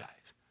watching these guys.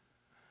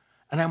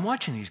 And I'm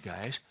watching these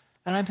guys,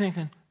 and I'm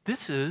thinking,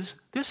 this is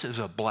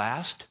a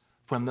blast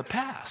from the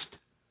past.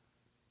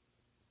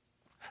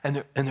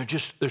 And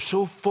they're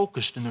so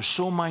focused, and they're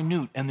so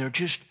minute, and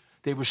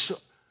they were so,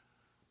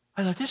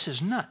 I thought, this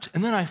is nuts.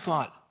 And then I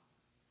thought,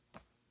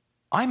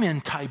 I'm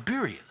in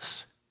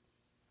Tiberias.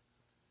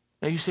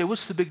 Now you say,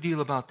 what's the big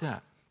deal about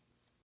that?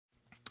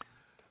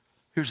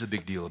 Here's the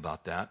big deal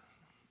about that.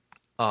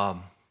 The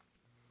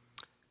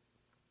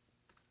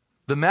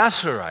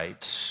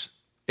Masoretes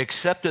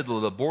accepted the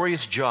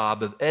laborious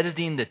job of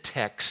editing the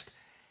text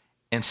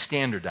and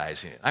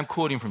standardizing it. I'm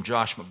quoting from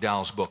Josh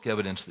McDowell's book,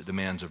 Evidence That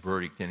Demands a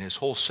Verdict, and his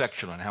whole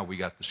section on how we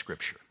got the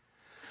Scripture.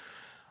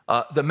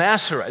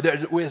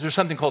 There's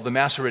something called the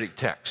Masoretic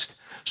text.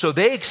 So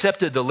they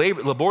accepted the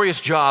laborious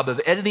job of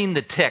editing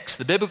the text,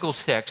 the biblical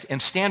text,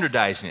 and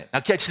standardizing it. Now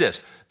catch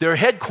this. Their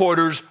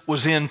headquarters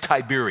was in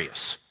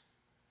Tiberias.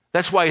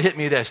 That's why it hit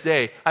me this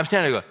day. I'm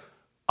standing there going,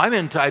 I'm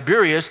in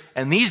Tiberias,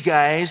 and these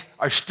guys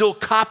are still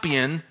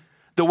copying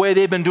the way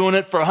they've been doing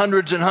it for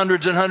hundreds and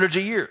hundreds and hundreds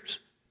of years.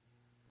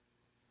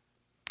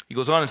 He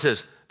goes on and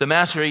says, the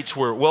Masoretes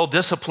were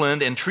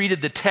well-disciplined and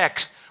treated the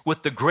text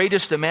with the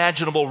greatest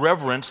imaginable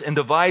reverence and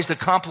devised a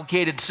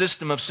complicated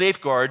system of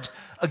safeguards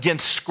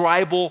against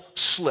scribal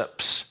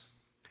slips.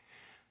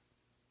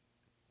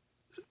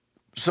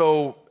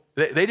 So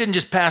they didn't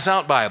just pass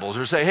out Bibles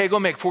or say, hey, go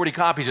make 40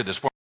 copies of this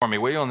for me,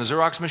 will you, on the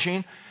Xerox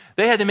machine?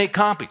 They had to make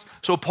copies.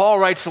 So Paul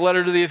writes the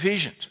letter to the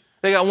Ephesians.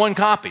 They got one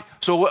copy.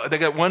 So they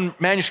got one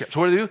manuscript. So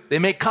what do? They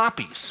make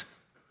copies.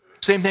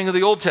 Same thing with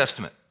the Old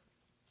Testament.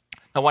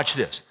 Now watch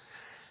this.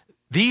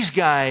 These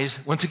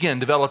guys, once again,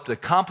 developed a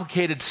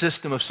complicated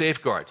system of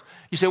safeguards.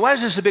 You say, why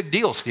is this a big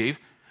deal, Steve?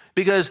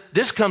 Because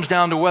this comes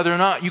down to whether or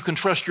not you can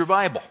trust your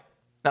Bible.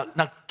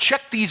 Now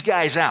check these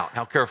guys out,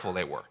 how careful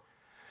they were.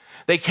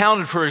 They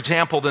counted, for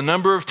example, the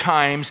number of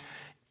times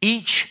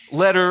each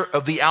letter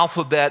of the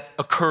alphabet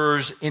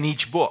occurs in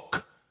each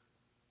book.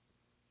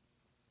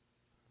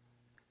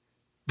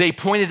 They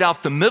pointed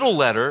out the middle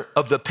letter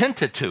of the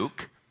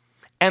Pentateuch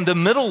and the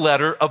middle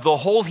letter of the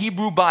whole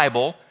Hebrew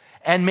Bible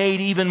and made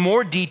even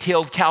more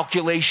detailed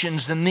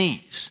calculations than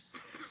these.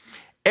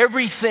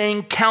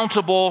 Everything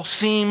countable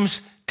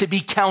seems to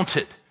be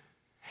counted.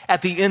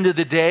 At the end of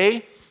the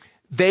day,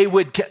 they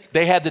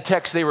had the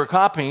text they were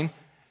copying.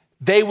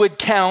 They would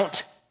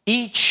count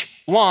each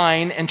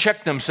line and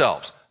check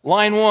themselves.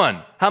 Line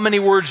 1, how many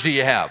words do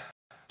you have?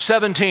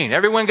 17.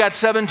 Everyone got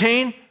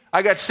 17?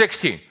 I got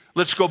 16.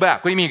 Let's go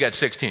back. What do you mean you got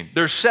 16?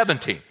 There's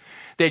 17.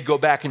 They'd go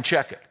back and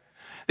check it.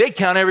 They'd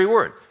count every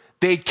word.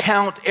 They'd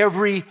count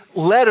every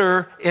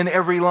letter in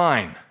every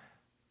line.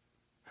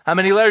 How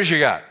many letters you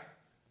got?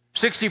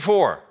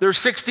 64. There's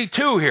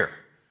 62 here.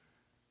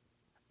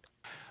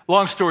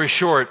 Long story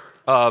short,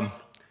 God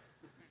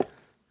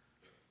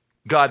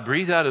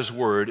breathed out his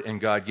word, and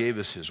God gave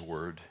us his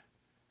word.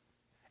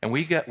 And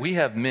we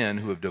have men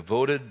who have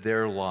devoted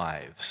their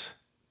lives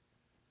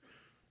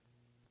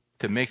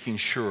to making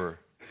sure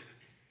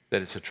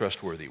that it's a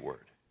trustworthy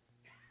word.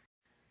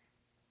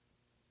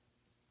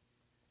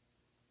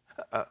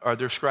 Are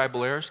there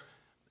scribal errors?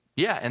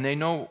 Yeah, and they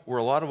know where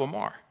a lot of them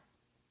are.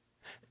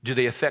 Do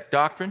they affect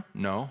doctrine?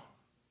 No.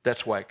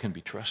 That's why it can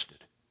be trusted.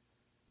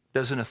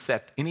 Doesn't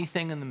affect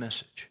anything in the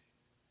message.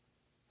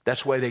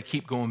 That's why they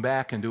keep going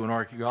back and doing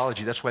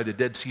archaeology. That's why the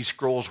Dead Sea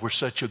Scrolls were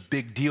such a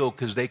big deal,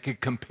 because they could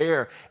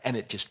compare and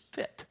it just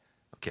fit.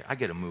 Okay, I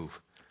got to move.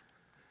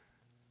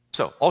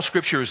 So, all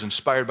Scripture is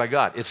inspired by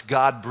God. It's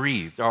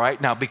God-breathed, all right?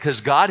 Now,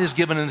 because God has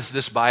given us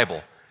this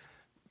Bible,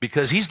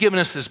 because he's given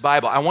us this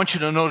Bible, I want you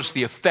to notice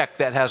the effect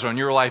that has on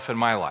your life and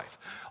my life.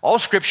 All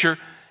Scripture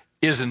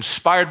is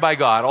inspired by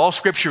God. All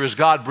Scripture is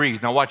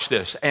God-breathed. Now, watch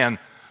this. And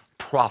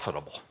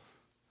profitable.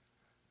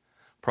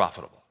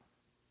 Profitable.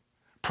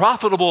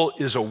 Profitable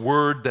is a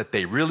word that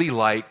they really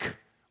like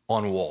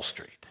on Wall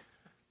Street.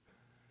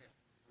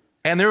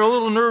 And they're a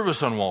little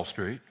nervous on Wall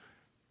Street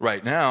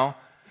right now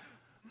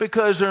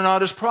because they're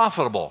not as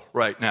profitable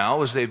right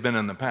now as they've been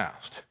in the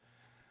past.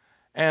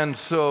 And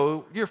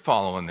so you're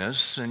following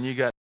this, and you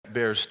got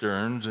Bear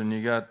Stearns, and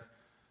you got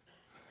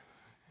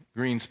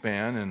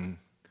Greenspan, and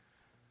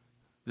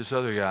this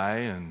other guy,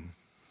 and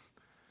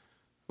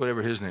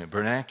whatever his name,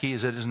 Bernanke,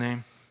 is that his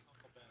name?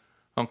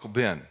 Uncle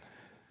Ben.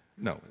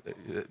 No,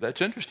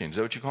 that's interesting. Is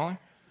that what you call him?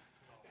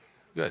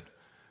 Good.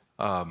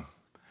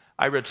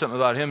 I read something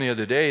about him the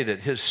other day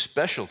that his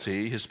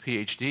specialty, his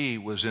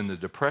PhD, was in the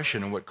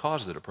depression and what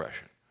caused the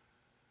depression.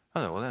 I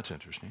thought, well, that's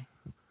interesting.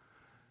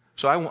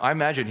 So I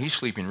imagine he's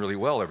sleeping really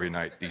well every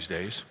night these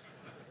days.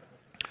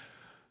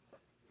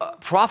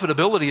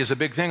 Profitability is a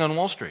big thing on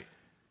Wall Street.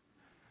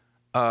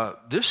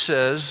 This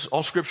says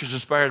all Scripture is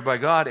inspired by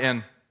God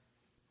and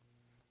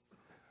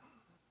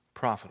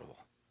profitable.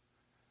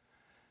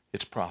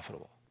 It's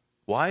profitable.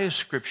 Why is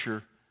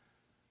Scripture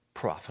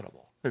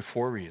profitable? There are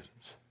 4 reasons.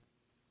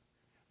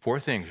 4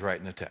 things right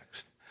in the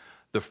text.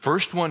 The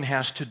first one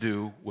has to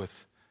do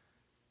with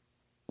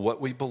what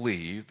we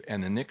believe,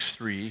 and the next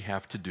 3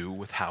 have to do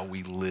with how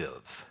we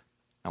live.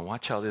 Now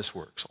watch how this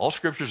works. All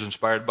Scripture is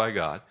inspired by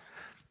God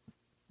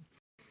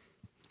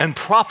and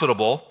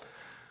profitable,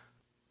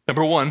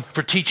 number 1,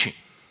 for teaching.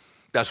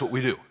 That's what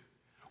we do.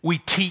 We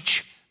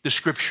teach the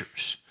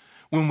Scriptures.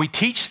 When we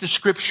teach the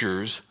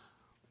Scriptures,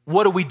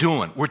 what are we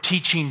doing? We're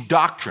teaching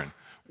doctrine.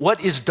 What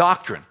is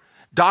doctrine?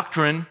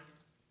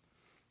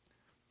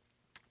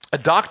 A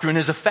doctrine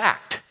is a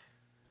fact.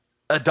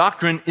 A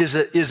doctrine is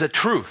a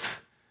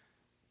truth.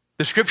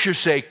 The Scriptures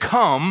say,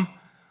 come,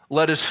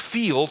 let us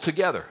feel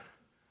together.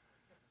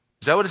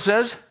 Is that what it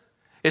says?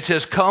 It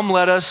says, come,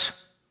 let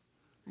us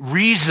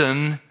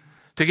reason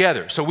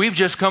together. So we've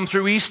just come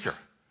through Easter.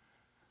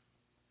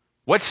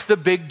 What's the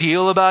big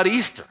deal about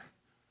Easter?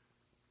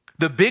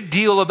 The big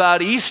deal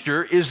about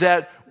Easter is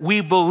that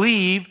we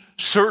believe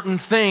certain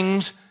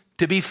things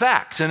to be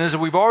facts. And as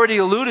we've already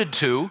alluded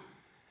to,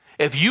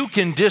 if you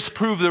can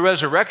disprove the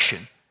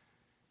resurrection,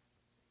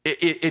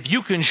 if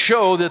you can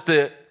show that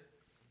the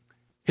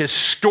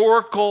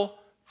historical,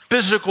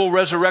 physical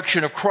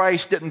resurrection of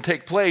Christ didn't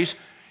take place,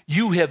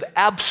 you have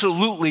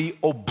absolutely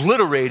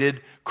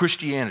obliterated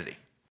Christianity.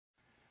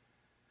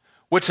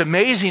 What's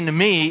amazing to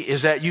me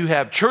is that you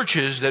have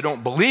churches that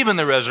don't believe in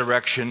the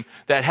resurrection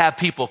that have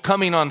people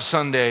coming on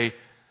Sunday,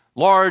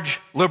 large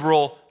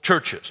liberal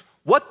churches.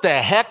 What the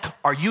heck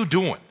are you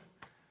doing?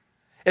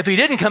 If he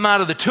didn't come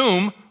out of the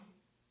tomb,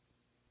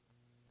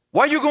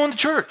 why are you going to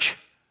church?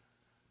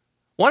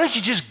 Why don't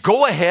you just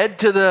go ahead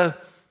to the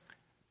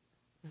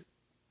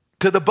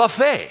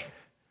buffet?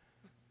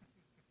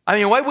 I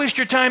mean, why waste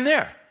your time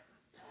there?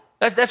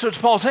 That's what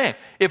Paul's saying.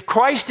 If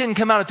Christ didn't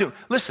come out of the tomb,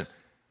 listen,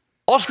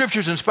 all Scripture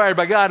is inspired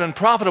by God and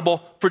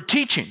profitable for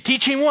teaching.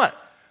 Teaching what?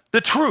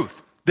 The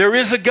truth. There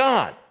is a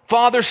God,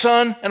 Father,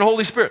 Son, and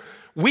Holy Spirit.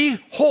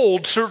 We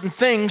hold certain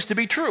things to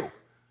be true.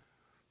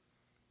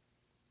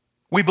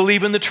 We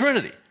believe in the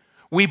Trinity.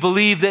 We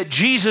believe that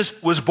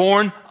Jesus was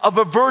born of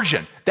a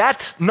virgin.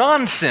 That's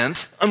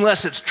nonsense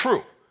unless it's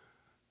true.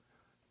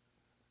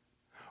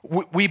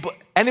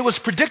 And it was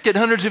predicted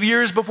hundreds of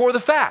years before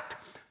the fact.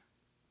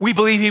 We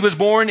believe he was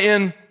born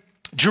in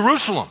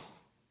Jerusalem.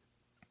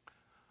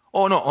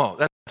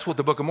 That's what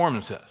the Book of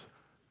Mormon says.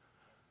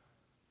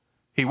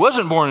 He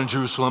wasn't born in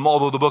Jerusalem,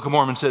 although the Book of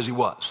Mormon says he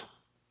was.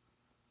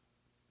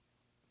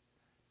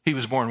 He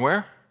was born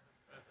where?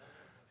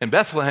 In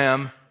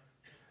Bethlehem,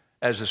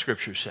 as the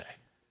Scriptures say.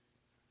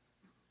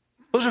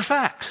 Those are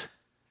facts.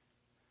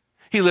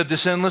 He lived a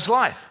sinless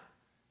life.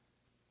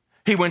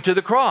 He went to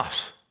the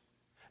cross.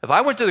 If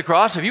I went to the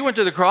cross, if you went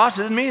to the cross,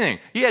 it didn't mean anything.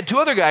 You had 2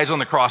 other guys on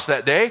the cross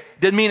that day.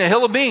 Didn't mean a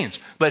hill of beans.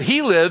 But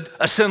he lived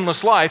a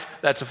sinless life.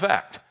 That's a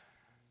fact.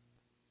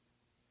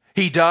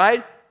 He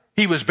died.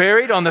 He was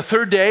buried. On the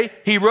 3rd day,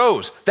 he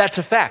rose. That's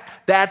a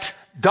fact. That's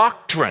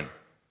doctrine.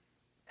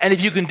 And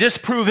if you can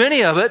disprove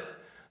any of it,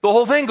 the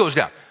whole thing goes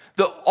down.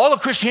 All of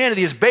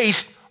Christianity is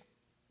based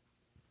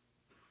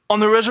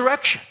on the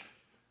resurrection.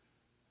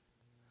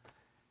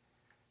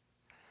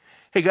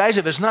 Hey guys,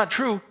 if it's not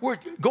true,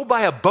 go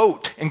buy a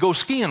boat and go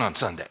skiing on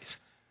Sundays.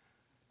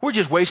 We're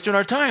just wasting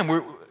our time.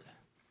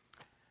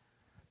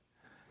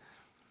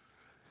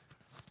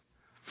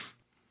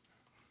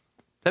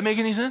 That make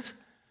any sense?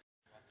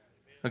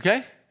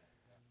 Okay?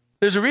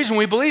 There's a reason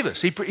we believe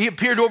this. He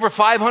appeared to over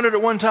 500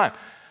 at one time.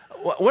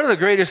 One of the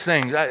greatest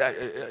things,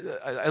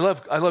 I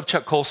love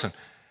Chuck Colson.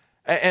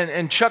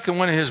 And Chuck, in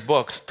one of his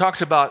books,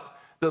 talks about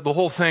the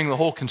whole thing, the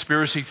whole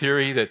conspiracy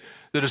theory that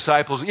the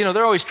disciples,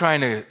 they're always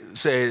trying to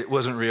say it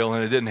wasn't real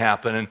and it didn't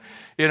happen. And,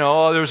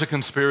 there was a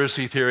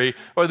conspiracy theory,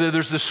 or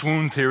there's the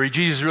swoon theory.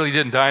 Jesus really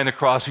didn't die on the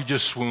cross, he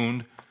just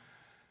swooned.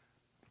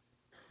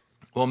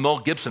 Well, Mel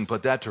Gibson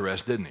put that to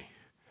rest, didn't he?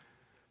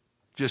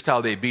 Just how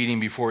they beat him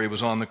before he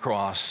was on the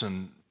cross,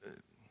 and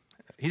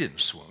he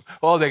didn't swoon.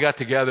 Oh, they got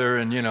together,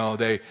 and,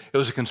 it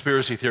was a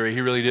conspiracy theory.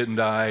 He really didn't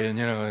die,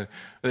 and,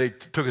 they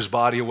took his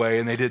body away,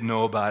 and they didn't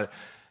know about it.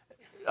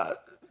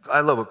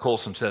 I love what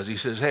Colson says. He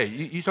says, hey,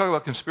 you talk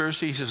about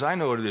conspiracy? He says, I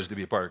know what it is to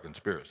be a part of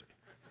conspiracy.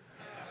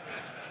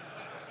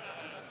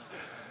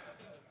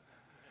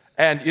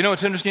 And you know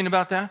what's interesting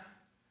about that?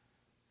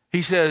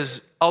 He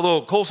says,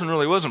 although Colson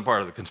really wasn't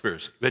part of the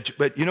conspiracy,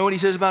 but you know what he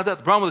says about that?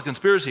 The problem with the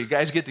conspiracy,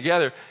 guys get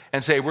together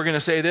and say, we're going to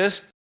say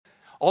this.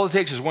 All it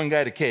takes is one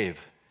guy to cave.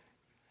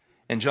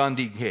 And John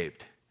D.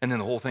 caved. And then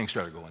the whole thing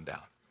started going down.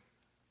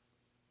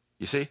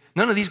 You see?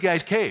 None of these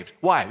guys caved.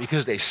 Why?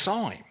 Because they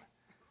saw him.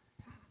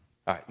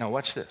 All right, now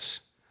watch this.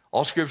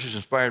 All Scripture is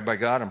inspired by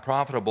God and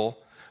profitable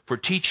for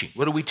teaching.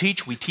 What do we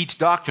teach? We teach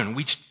doctrine.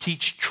 We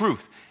teach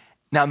truth.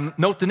 Now,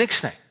 note the next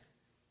thing.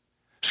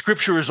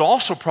 Scripture is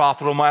also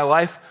profitable in my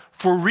life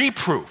for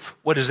reproof.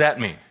 What does that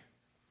mean?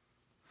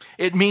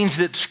 It means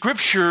that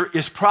Scripture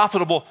is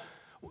profitable.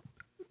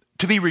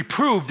 To be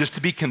reproved is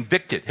to be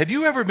convicted. Have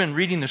you ever been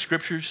reading the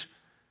Scriptures?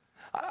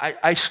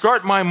 I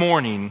start my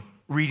morning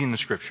reading the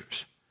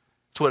Scriptures.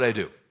 That's what I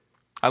do.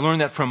 I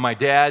learned that from my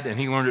dad, and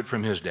he learned it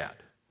from his dad.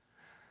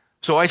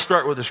 So I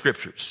start with the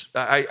Scriptures.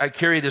 I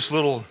carry this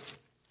little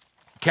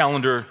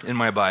calendar in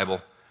my Bible.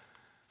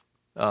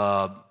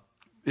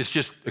 It's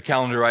just a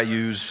calendar I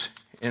use,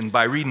 and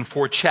by reading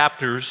 4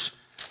 chapters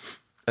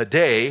a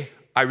day,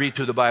 I read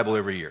through the Bible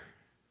every year.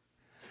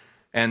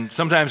 And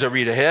sometimes I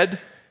read ahead,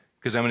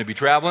 because I'm going to be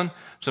traveling.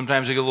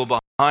 Sometimes I get a little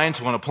behind,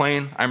 so on a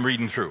plane, I'm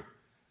reading through.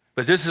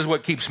 But this is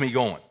what keeps me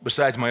going,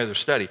 besides my other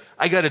study.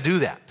 I got to do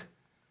that.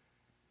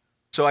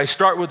 So I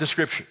start with the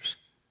Scriptures.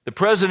 The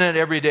president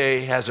every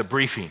day has a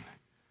briefing.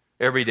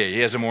 Every day, he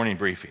has a morning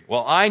briefing.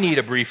 Well, I need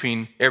a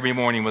briefing every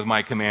morning with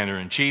my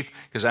commander-in-chief,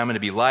 because I'm going to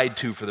be lied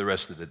to for the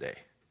rest of the day.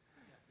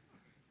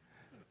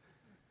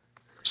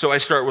 So I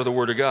start with the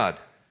Word of God.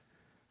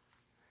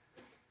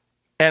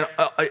 And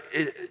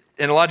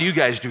a lot of you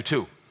guys do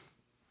too.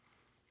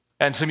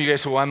 And some of you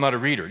guys say, well, I'm not a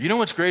reader. You know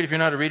what's great if you're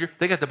not a reader?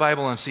 They got the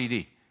Bible on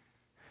CD.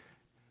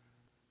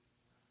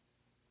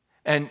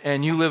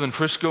 And you live in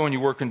Frisco and you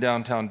work in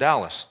downtown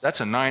Dallas.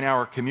 That's a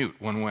 9-hour commute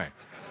one way.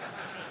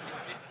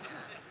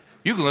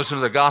 You can listen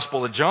to the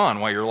Gospel of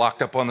John while you're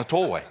locked up on the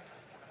tollway,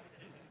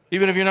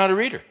 even if you're not a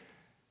reader.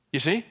 You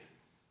see?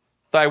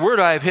 Thy word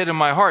I have hid in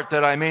my heart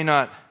that I may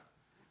not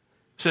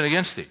sin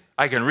against thee.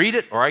 I can read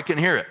it or I can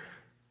hear it.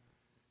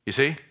 You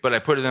see? But I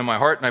put it in my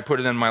heart and I put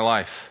it in my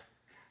life.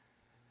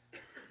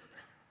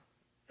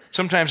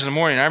 Sometimes in the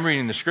morning I'm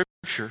reading the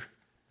Scripture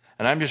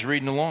and I'm just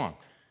reading along.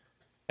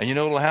 And you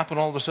know what will happen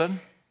all of a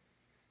sudden?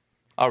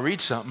 I'll read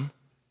something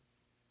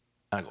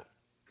and I go,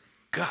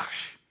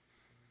 gosh.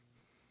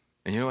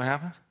 And you know what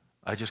happened?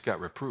 I just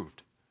got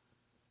reproved.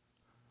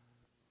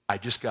 I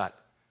just got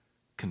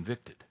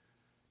convicted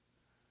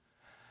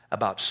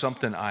about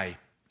something I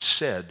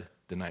said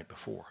the night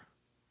before,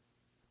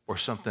 or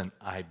something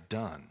I've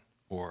done.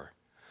 Or,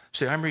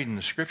 see, I'm reading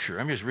the Scripture.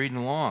 I'm just reading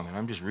along, and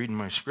I'm just reading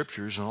my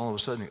Scriptures, and all of a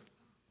sudden,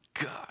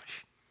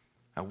 gosh,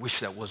 I wish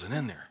that wasn't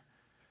in there.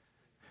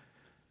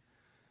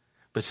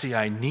 But see,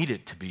 I need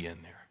it to be in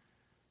there,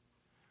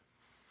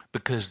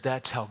 because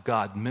that's how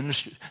God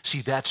ministers.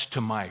 See, that's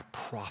to my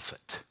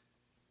profit.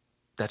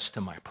 That's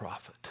to my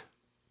profit.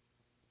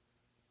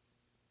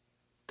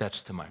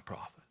 That's to my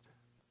profit.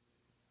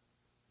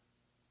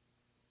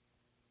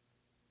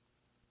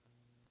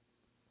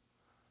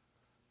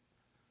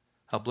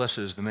 How blessed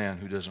is the man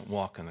who doesn't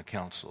walk in the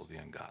counsel of the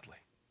ungodly.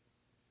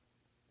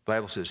 The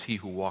Bible says, he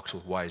who walks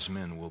with wise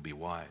men will be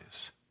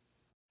wise.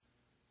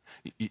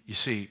 You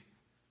see,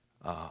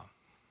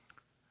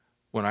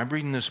 when I'm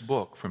reading this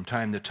book from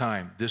time to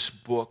time, this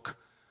book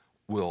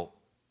will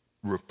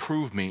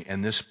reprove me,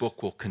 and this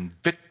book will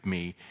convict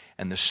me,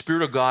 and the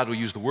Spirit of God will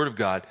use the Word of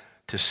God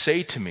to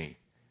say to me,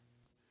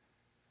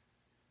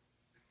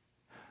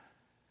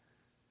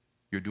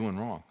 you're doing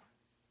wrong.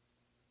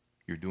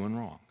 You're doing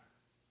wrong.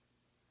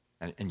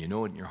 And you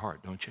know it in your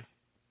heart, don't you?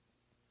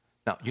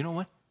 Now, you know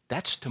what?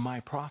 That's to my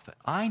profit.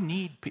 I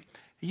need people.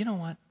 You know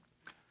what?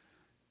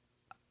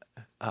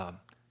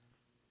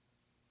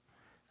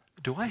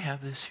 Do I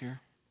have this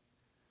here?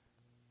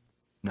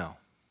 No.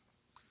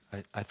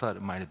 I thought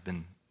it might have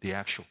been the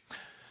actual.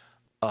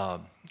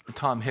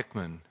 Tom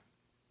Hickman,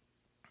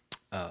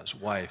 his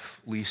wife,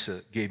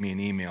 Lisa, gave me an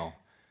email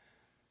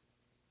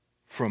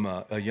from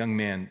a young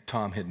man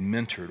Tom had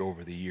mentored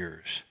over the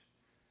years.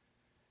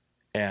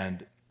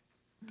 And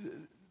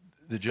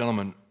the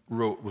gentleman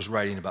was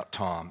writing about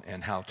Tom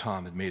and how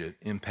Tom had made an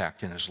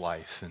impact in his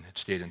life and had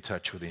stayed in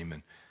touch with him.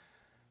 And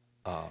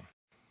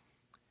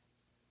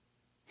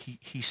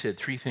he said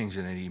 3 things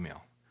in an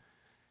email.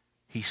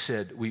 He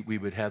said we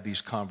would have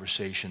these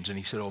conversations, and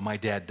he said, oh, my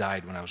dad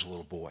died when I was a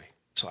little boy,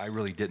 so I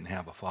really didn't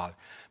have a father.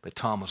 But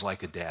Tom was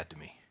like a dad to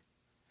me.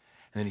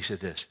 And then he said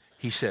this.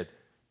 He said,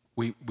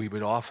 we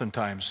would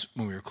oftentimes,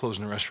 when we were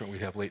closing the restaurant,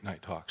 we'd have late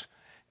night talks.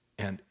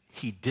 And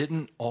he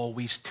didn't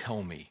always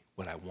tell me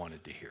what I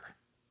wanted to hear.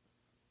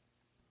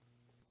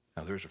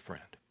 Now, there's a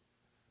friend.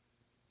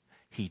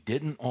 He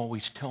didn't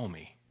always tell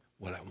me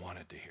what I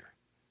wanted to hear.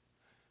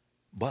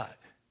 But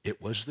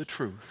it was the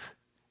truth,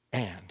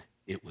 and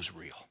it was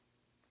real.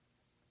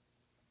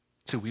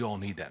 So we all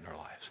need that in our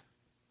lives.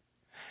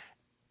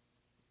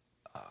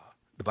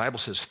 The Bible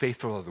says,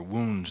 faithful are the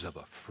wounds of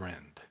a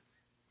friend.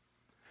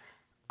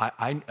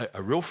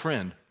 A real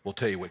friend will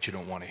tell you what you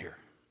don't want to hear.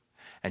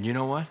 And you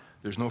know what?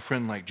 There's no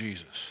friend like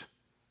Jesus.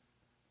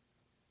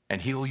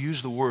 And he'll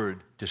use the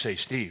word to say,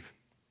 Steve,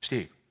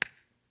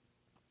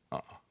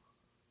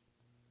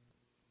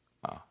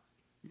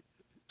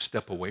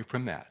 step away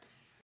from that.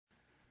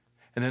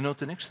 And then note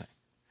the next thing.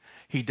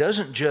 He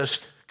doesn't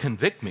just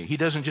convict me. He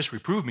doesn't just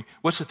reprove me.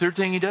 What's the third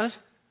thing he does?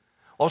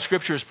 All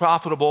Scripture is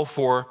profitable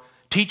for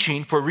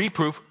teaching, for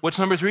reproof. What's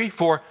number 3?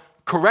 For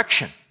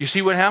correction. You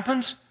see what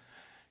happens?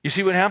 You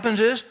see what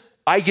happens is,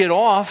 I get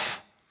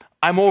off,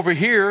 I'm over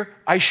here,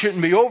 I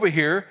shouldn't be over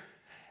here.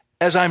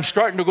 As I'm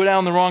starting to go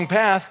down the wrong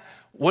path,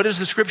 what does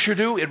the Scripture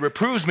do? It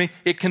reproves me,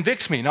 it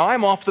convicts me. Now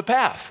I'm off the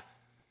path.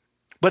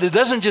 But it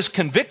doesn't just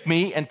convict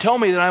me and tell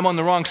me that I'm on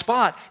the wrong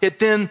spot.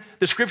 The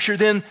Scripture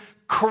then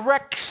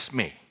corrects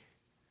me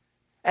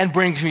and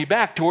brings me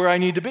back to where I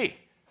need to be.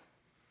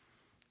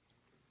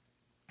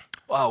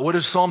 What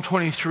is Psalm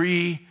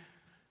 23?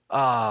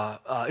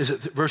 Is it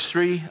verse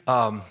 3?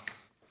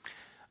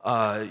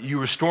 You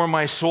restore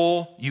my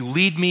soul. You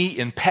lead me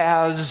in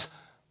paths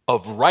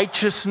of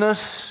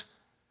righteousness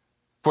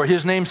for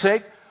his name's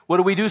sake. What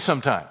do we do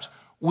sometimes?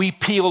 We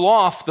peel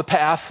off the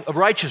path of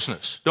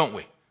righteousness, don't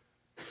we?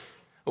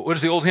 What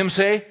does the old hymn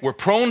say? We're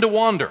prone to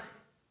wander.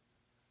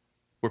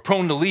 We're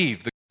prone to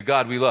leave the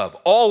God we love.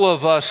 All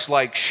of us,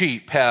 like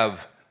sheep,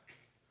 have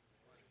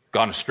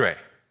gone astray.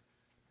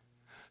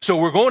 So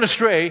we're going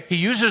astray. He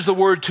uses the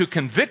word to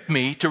convict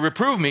me, to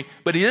reprove me,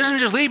 but he doesn't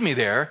just leave me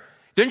there.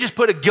 He doesn't just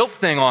put a guilt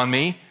thing on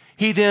me.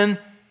 He then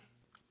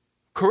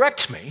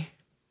corrects me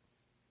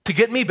to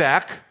get me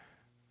back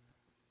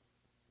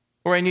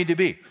where I need to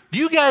be. Do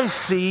you guys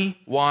see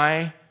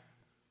why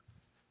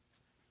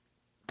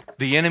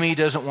the enemy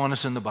doesn't want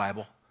us in the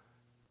Bible?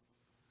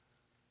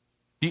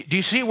 Do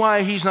you see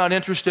why he's not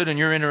interested in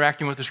your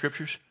interacting with the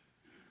Scriptures?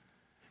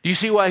 Do you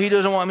see why he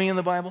doesn't want me in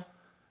the Bible?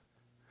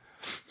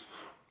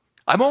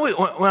 I'm always,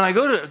 when I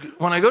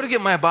go to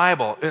get my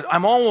Bible,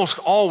 I'm almost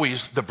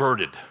always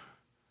diverted.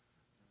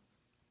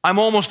 I'm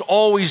almost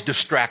always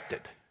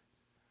distracted.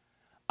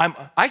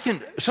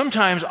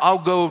 Sometimes I'll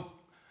go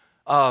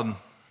down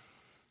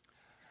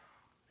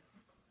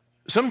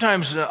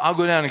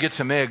and get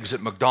some eggs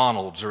at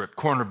McDonald's or at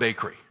Corner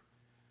Bakery.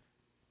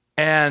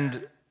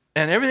 And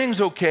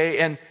everything's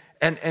okay.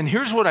 And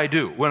here's what I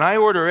do. When I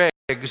order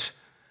eggs,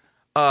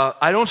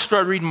 I don't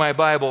start reading my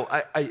Bible.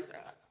 I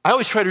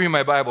always try to read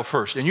my Bible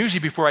first. And usually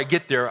before I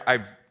get there,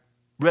 I've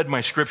read my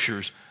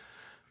Scriptures.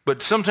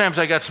 But sometimes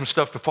I got some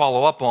stuff to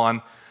follow up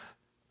on.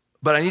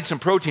 But I need some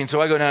protein, so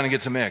I go down and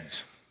get some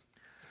eggs.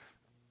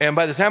 And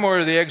by the time I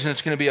order the eggs, and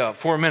it's going to be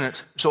 4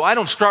 minutes, so I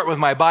don't start with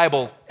my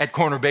Bible at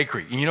Corner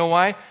Bakery. And you know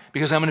why?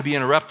 Because I'm going to be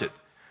interrupted.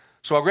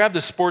 So I'll grab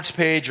the sports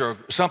page or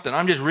something.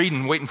 I'm just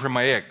reading, waiting for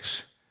my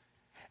eggs.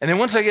 And then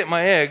once I get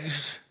my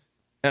eggs,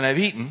 and I've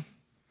eaten,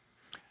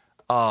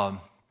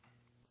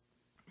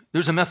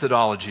 there's a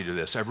methodology to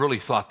this. I've really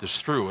thought this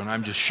through, and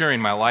I'm just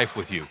sharing my life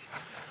with you.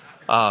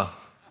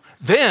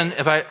 Then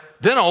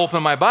I'll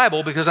open my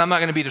Bible because I'm not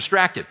going to be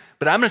distracted.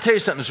 But I'm going to tell you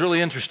something that's really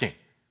interesting.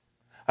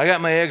 I got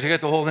my eggs, I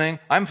got the whole thing.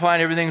 I'm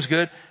fine, everything's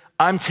good.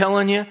 I'm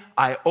telling you,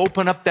 I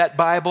open up that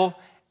Bible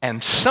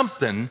and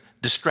something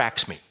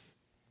distracts me.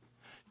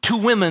 2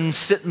 women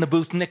sit in the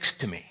booth next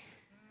to me.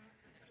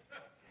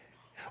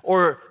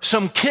 Or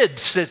some kid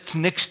sits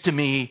next to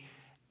me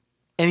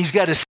and he's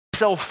got a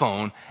cell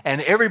phone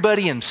and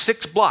everybody in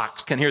 6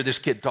 blocks can hear this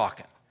kid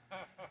talking.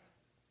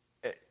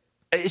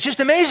 It's just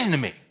amazing to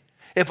me.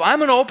 If I'm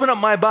going to open up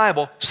my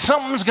Bible,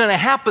 something's going to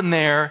happen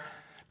there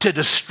to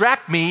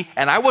distract me,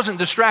 and I wasn't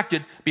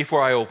distracted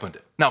before I opened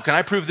it. Now, can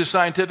I prove this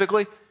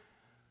scientifically?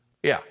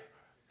 Yeah.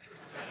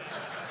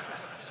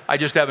 I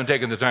just haven't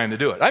taken the time to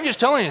do it. I'm just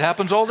telling you, it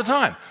happens all the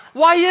time.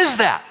 Why is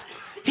that?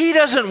 He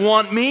doesn't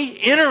want me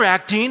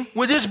interacting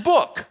with his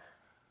book.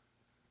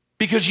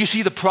 Because you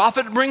see the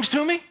profit it brings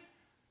to me?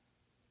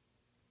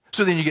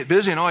 So then you get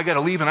busy, and I got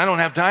to leave, and I don't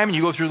have time, and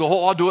you go through the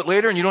whole, I'll do it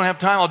later, and you don't have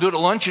time, I'll do it at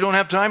lunch, you don't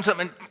have time,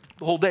 something,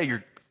 the whole day,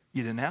 you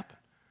didn't happen.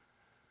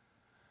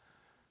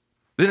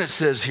 Then it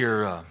says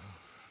here,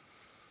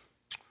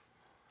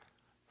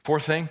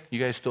 4th thing, you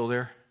guys still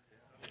there?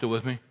 Still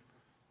with me?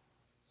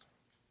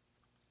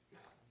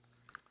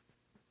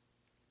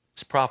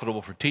 It's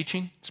profitable for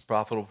teaching, it's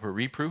profitable for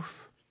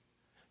reproof.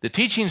 The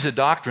teaching's the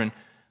doctrine,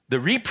 the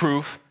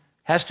reproof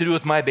has to do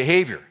with my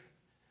behavior.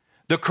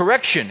 The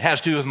correction has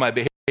to do with my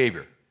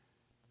behavior.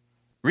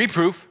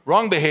 Reproof,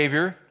 wrong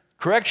behavior.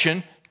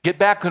 Correction, get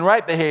back on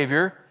right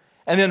behavior.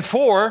 And then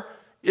 4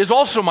 is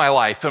also my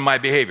life and my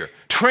behavior.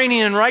 Training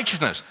in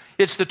righteousness.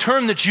 It's the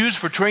term that's used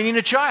for training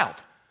a child.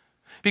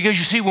 Because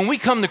you see, when we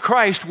come to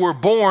Christ, we're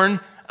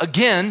born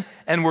again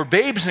and we're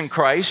babes in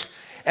Christ.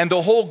 And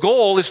the whole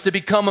goal is to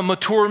become a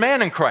mature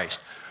man in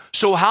Christ.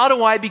 So how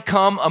do I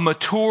become a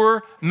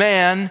mature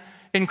man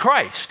in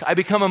Christ? I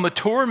become a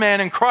mature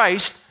man in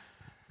Christ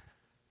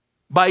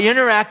by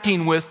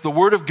interacting with the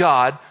Word of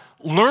God,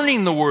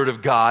 learning the Word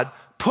of God,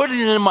 putting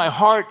it in my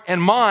heart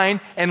and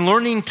mind, and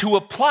learning to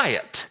apply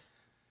it.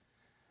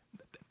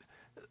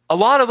 A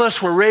lot of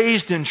us were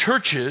raised in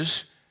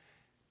churches,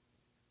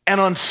 and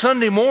on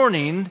Sunday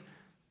morning,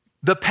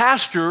 the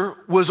pastor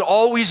was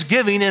always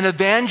giving an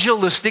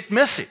evangelistic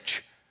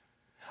message.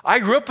 I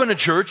grew up in a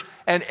church,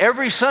 and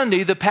every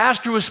Sunday, the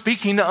pastor was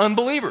speaking to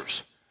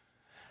unbelievers.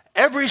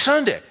 Every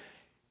Sunday.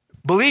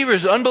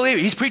 Believers,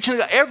 unbelievers. He's preaching.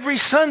 Every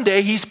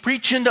Sunday, he's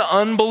preaching to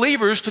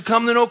unbelievers to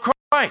come to know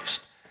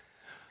Christ.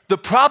 The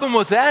problem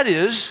with that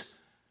is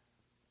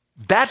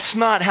that's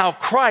not how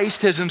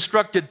Christ has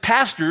instructed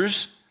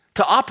pastors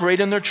to operate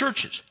in their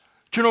churches.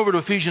 Turn over to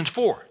Ephesians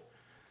 4.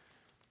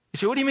 You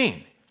say, what do you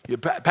mean?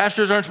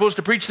 Pastors aren't supposed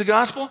to preach the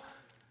gospel?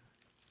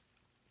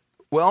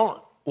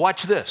 Well,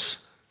 watch this.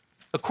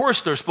 Of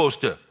course they're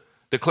supposed to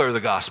declare the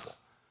gospel.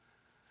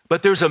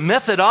 But there's a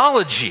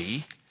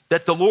methodology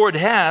that the Lord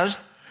has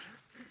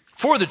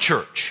for the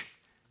church.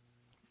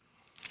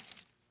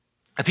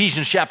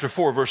 Ephesians chapter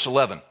 4, verse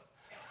 11.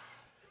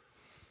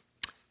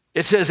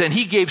 It says, and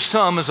he gave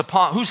some as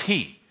apostles. Who's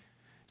he?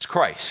 It's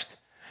Christ.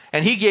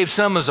 And he gave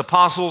some as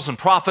apostles and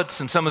prophets,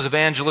 and some as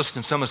evangelists,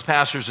 and some as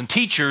pastors and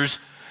teachers.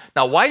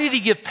 Now, why did he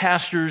give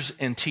pastors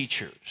and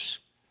teachers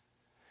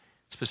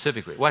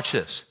specifically? Watch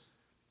this.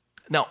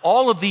 Now,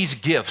 all of these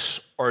gifts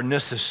are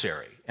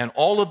necessary, and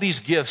all of these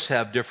gifts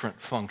have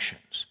different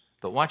functions.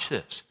 But watch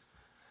this.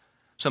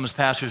 Some as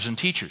pastors and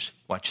teachers.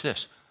 Watch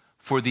this.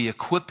 For the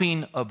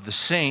equipping of the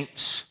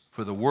saints,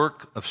 for the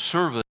work of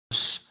service,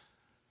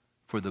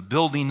 for the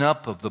building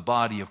up of the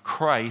body of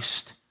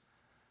Christ,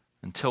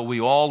 until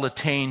we all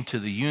attain to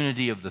the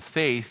unity of the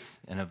faith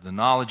and of the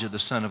knowledge of the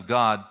Son of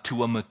God,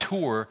 to a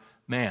mature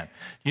man.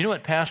 You know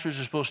what pastors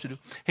are supposed to do?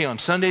 Hey, on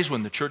Sundays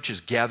when the church is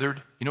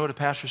gathered, you know what a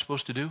pastor is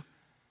supposed to do?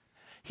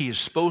 He is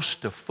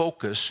supposed to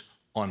focus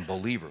on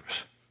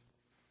believers.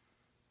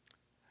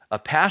 A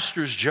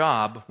pastor's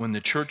job when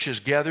the church is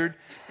gathered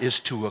is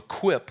to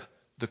equip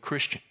the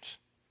Christians.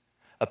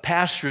 A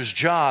pastor's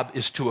job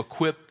is to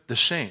equip the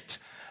saints.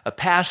 A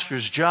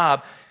pastor's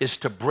job is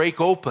to break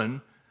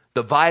open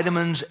the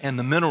vitamins and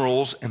the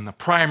minerals and the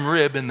prime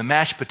rib and the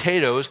mashed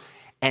potatoes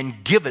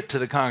and give it to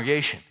the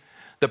congregation.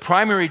 The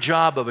primary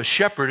job of a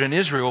shepherd in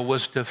Israel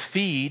was to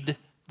feed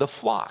the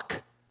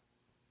flock.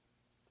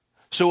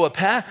 So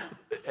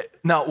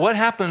now what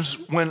happens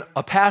when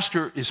a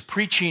pastor is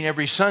preaching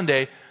every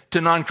Sunday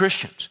to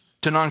non-Christians,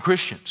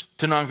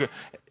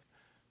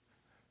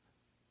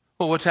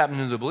 Well, what's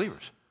happening to the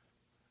believers?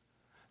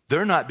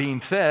 They're not being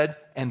fed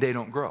and they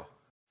don't grow.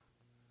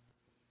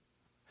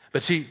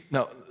 But see,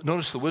 now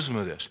notice the wisdom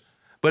of this.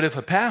 But if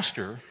a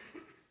pastor,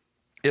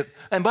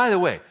 and by the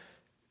way,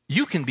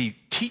 you can be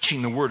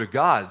teaching the Word of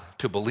God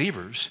to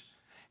believers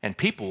and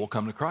people will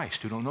come to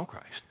Christ who don't know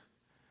Christ.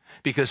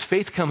 Because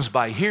faith comes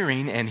by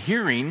hearing, and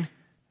hearing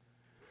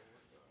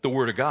the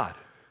Word of God.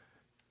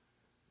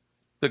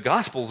 The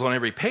gospel is on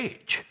every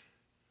page.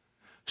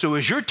 So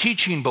as you're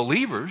teaching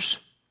believers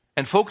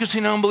and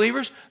focusing on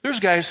believers, there's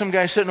some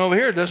guy sitting over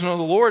here that doesn't know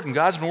the Lord, and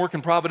God's been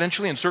working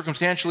providentially and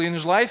circumstantially in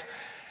his life.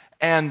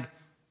 And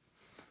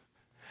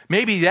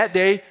maybe that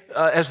day,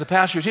 as the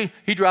pastor sees,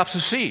 he drops a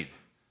seed.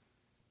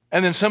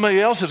 And then somebody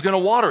else is going to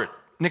water it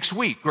next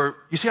week. Or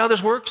you see how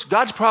this works?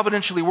 God's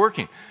providentially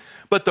working.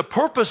 But the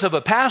purpose of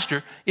a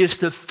pastor is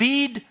to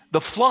feed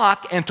the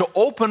flock and to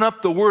open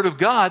up the Word of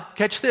God,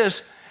 catch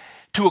this,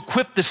 to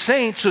equip the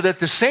saints so that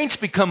the saints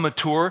become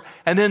mature,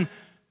 and then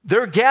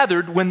they're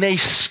gathered. When they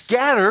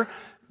scatter,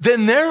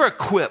 then they're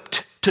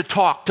equipped to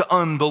talk to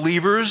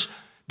unbelievers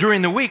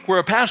during the week where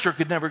a pastor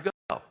could never go.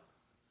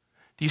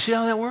 Do you see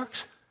how that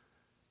works?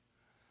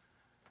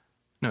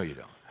 No, you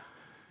don't.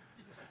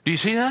 Do you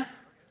see that?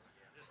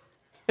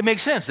 It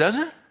makes sense,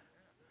 doesn't it?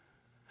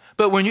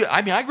 But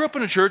I grew up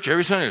in a church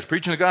every Sunday, I was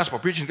preaching the gospel.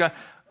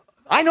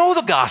 I know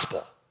the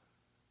gospel,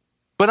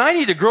 but I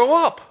need to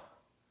grow up.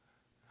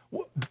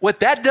 What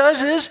that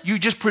does is you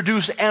just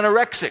produce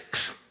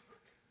anorexics.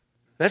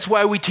 That's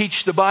why we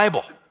teach the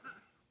Bible.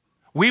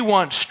 We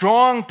want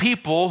strong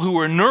people who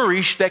are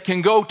nourished that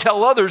can go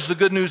tell others the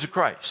good news of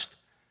Christ.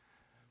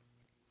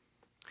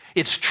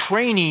 It's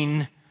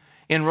training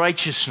in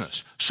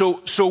righteousness.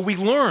 So we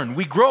learn,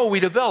 we grow, we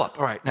develop.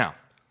 All right, now,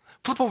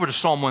 flip over to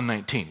Psalm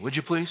 119, would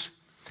you please?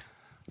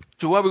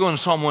 So why are we going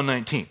to Psalm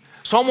 119?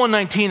 Psalm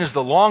 119 is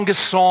the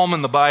longest psalm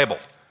in the Bible.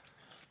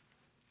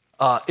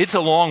 It's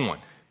a long one.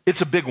 It's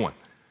a big one.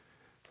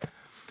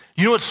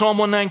 You know what Psalm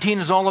 119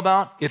 is all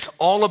about? It's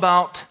all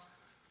about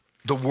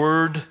the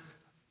Word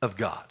of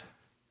God.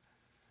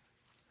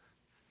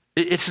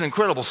 It's an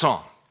incredible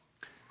psalm.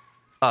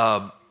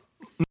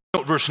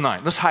 Note verse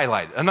 9. Let's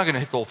highlight it. I'm not going to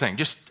hit the whole thing. I'm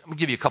going to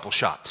give you a couple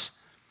shots.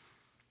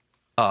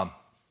 Psalm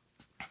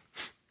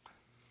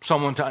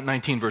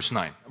 119, verse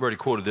 9. I've already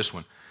quoted this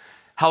one.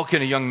 How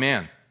can a young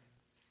man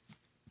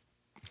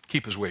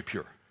keep his way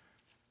pure?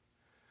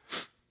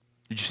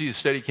 Did you see the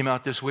study came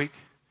out this week?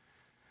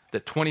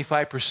 That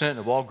 25%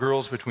 of all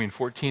girls between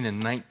 14 and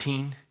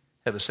 19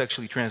 have a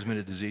sexually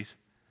transmitted disease.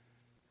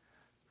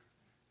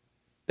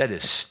 That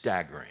is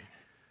staggering.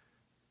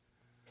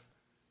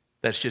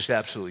 That's just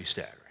absolutely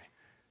staggering.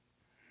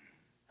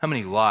 How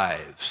many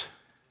lives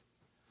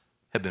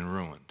have been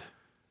ruined?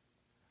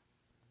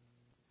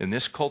 In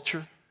this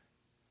culture,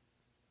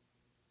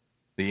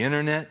 the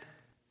internet.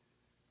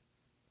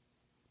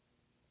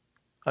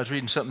 I was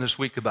reading something this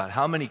week about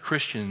how many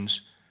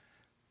Christians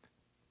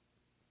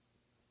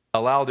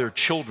allow their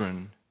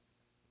children,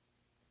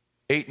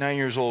 8, 9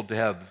 years old, to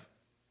have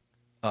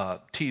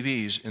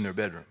TVs in their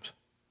bedrooms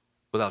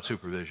without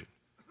supervision.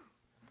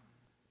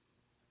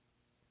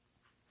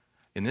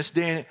 In this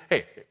day and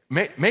hey,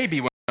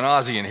 maybe when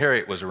Ozzie and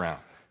Harriet was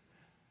around.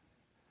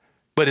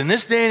 But in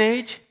this day and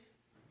age,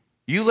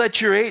 you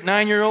let your 8,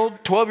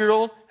 9-year-old,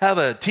 12-year-old have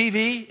a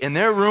TV in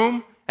their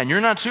room and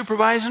you're not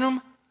supervising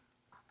them?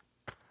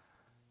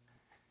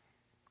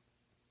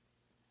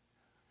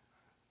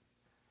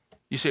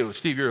 You say, well,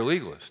 Steve, you're a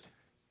legalist.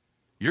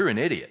 You're an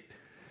idiot.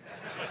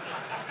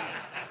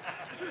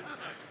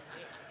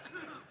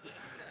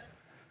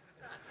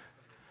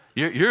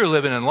 You're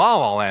living in La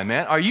La Land,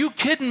 man. Are you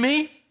kidding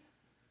me?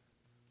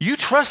 You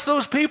trust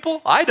those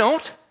people? I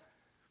don't.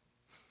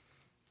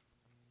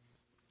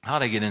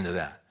 How'd I get into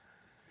that?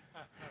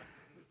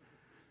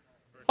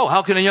 Oh,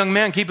 how can a young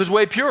man keep his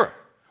way pure?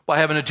 By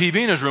having a TV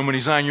in his room when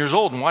he's 9 years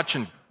old and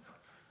watching. Why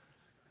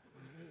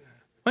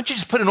don't you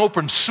just put an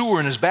open sewer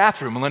in his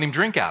bathroom and let him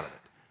drink out of it?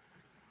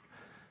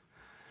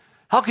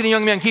 How can a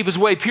young man keep his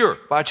way pure?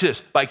 Watch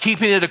this. By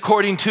keeping it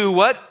according to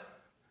what?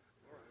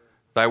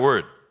 Thy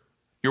word.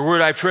 Your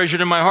word I've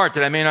treasured in my heart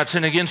that I may not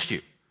sin against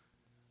you.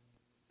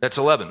 That's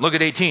 11. Look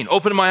at 18.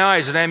 Open my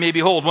eyes that I may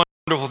behold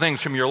wonderful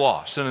things from your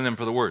law. Synonym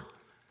for the word.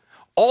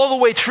 All the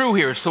way through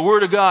here, it's the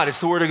word of God. It's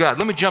the word of God.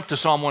 Let me jump to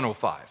Psalm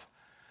 105.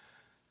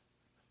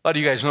 A lot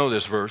of you guys know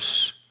this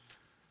verse.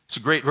 It's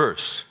a great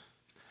verse.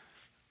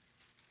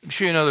 Let me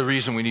show you another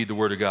reason we need the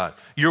word of God.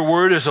 Your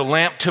word is a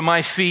lamp to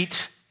my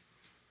feet.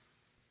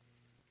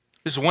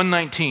 This is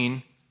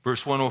 119,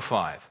 verse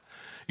 105.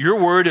 Your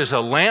word is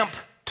a lamp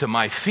to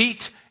my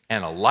feet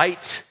and a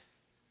light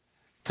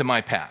to my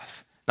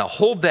path. Now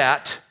hold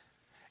that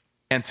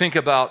and think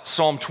about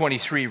Psalm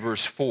 23,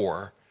 verse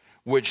 4,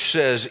 which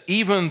says,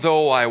 even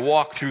though I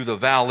walk through the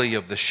valley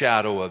of the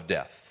shadow of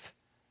death.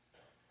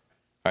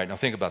 All right, now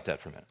think about that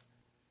for a minute.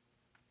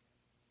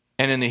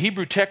 And in the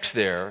Hebrew text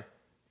there,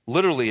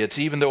 literally it's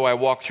even though I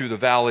walk through the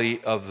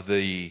valley of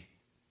the,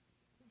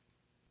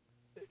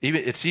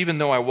 even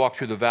though I walk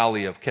through the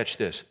valley of, catch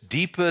this,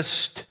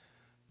 deepest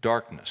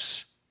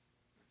darkness.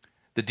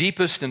 The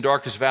deepest and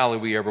darkest valley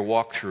we ever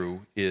walk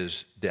through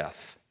is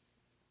death.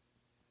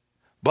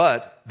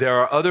 But there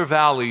are other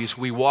valleys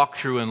we walk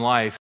through in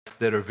life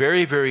that are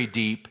very, very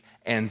deep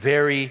and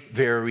very,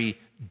 very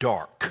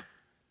dark.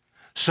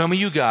 Some of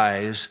you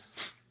guys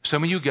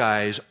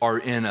are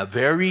in a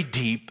very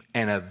deep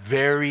and a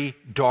very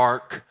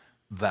dark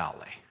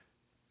valley.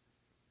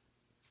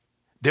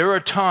 There are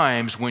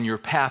times when your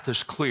path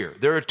is clear.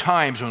 There are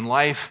times when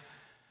life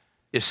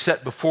is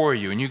set before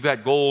you and you've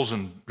got goals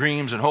and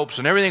dreams and hopes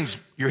and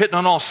you're hitting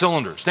on all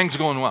cylinders. Things are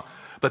going well.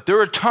 But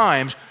there are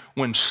times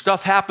when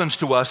stuff happens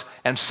to us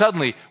and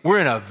suddenly we're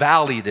in a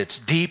valley that's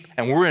deep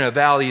and we're in a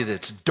valley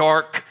that's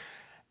dark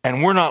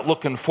and we're not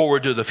looking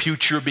forward to the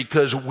future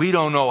because we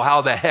don't know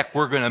how the heck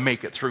we're going to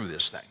make it through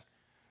this thing.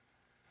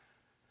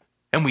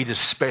 And we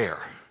despair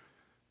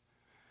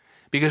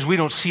because we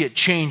don't see it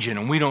changing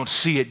and we don't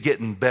see it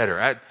getting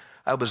better.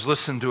 I was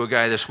listening to a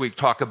guy this week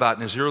talk about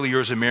in his early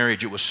years of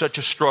marriage, it was such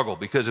a struggle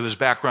because of his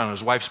background,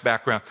 his wife's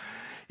background.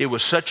 It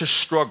was such a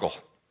struggle.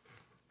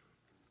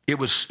 It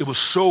was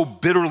so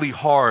bitterly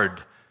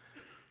hard.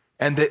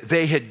 And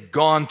they had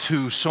gone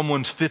to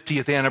someone's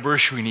 50th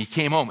anniversary and he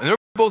came home. And they're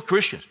both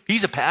Christians.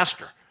 He's a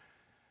pastor.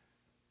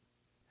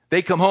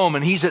 They come home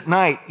and he's at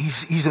night.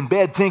 He's in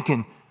bed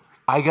thinking,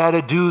 I got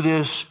to do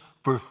this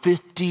for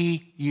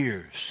 50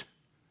 years.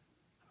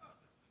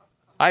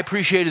 I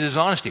appreciated his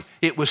honesty.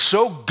 It was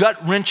so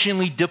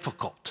gut-wrenchingly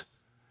difficult.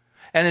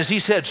 And as he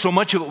said, so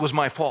much of it was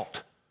my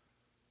fault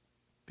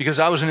because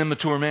I was an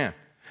immature man.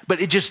 But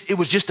it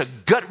was just a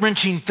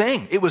gut-wrenching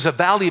thing. It was a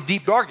valley of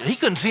deep darkness. He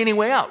couldn't see any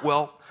way out.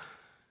 Well,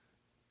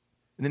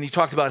 and then he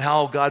talked about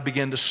how God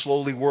began to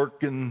slowly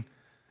work and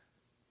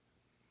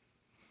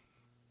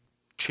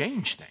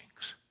change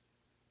things.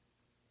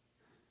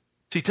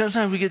 See,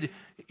 sometimes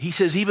he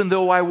says, even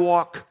though I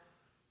walk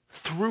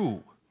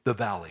through the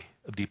valley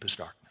of deepest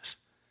darkness.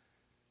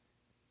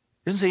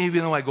 He didn't say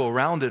even though I go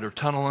around it or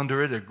tunnel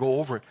under it or go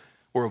over it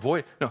or avoid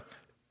it. No.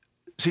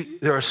 See,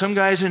 there are some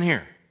guys in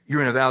here,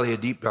 you're in a valley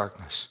of deep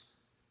darkness.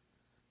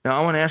 Now,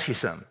 I want to ask you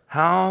something.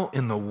 How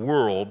in the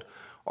world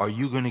are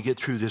you going to get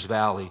through this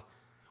valley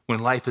when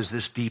life is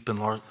this deep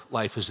and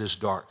life is this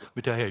dark? Let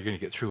me tell you how you're going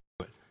to get through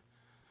it.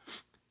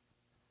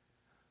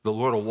 The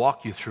Lord will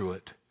walk you through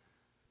it,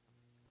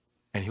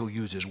 and He'll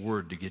use His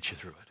word to get you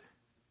through it.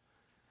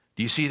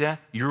 Do you see that?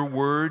 Your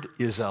word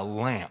is a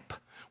lamp.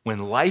 When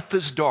life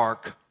is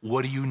dark,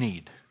 what do you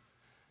need?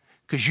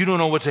 Because you don't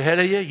know what's ahead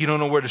of you. You don't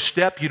know where to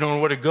step. You don't know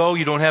where to go.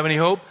 You don't have any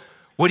hope.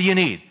 What do you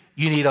need?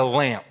 You need a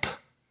lamp.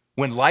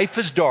 When life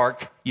is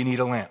dark, you need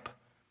a lamp.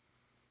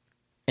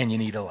 And you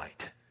need a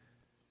light.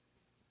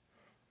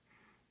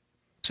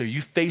 So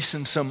you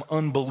facing some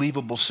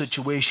unbelievable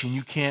situation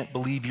you can't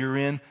believe you're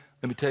in.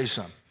 Let me tell you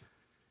something.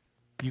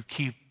 You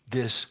keep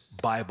this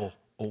Bible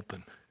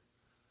open.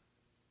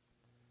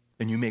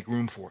 And you make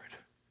room for it.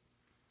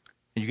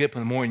 And you get up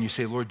in the morning and you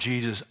say, Lord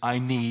Jesus, I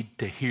need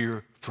to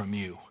hear from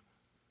you.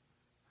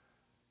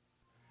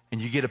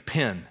 And you get a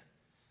pen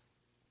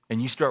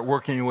and you start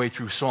working your way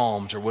through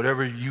Psalms or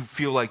whatever you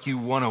feel like you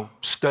want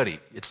to study.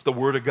 It's the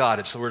Word of God.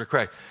 It's the Word of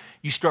Christ.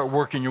 You start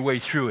working your way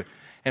through it.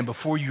 And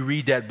before you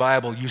read that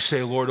Bible, you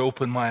say, Lord,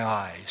 open my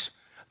eyes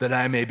that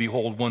I may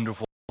behold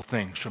wonderful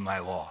things from thy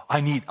law.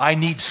 I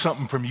need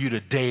something from you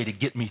today to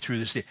get me through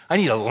this day. I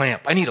need a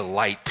lamp. I need a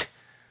light.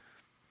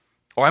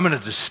 Or I'm going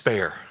to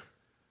despair.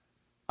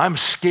 I'm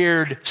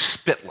scared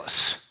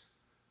spitless.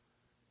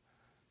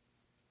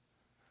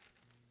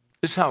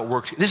 This is how it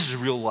works. This is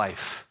real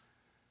life.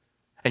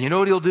 And you know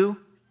what he'll do?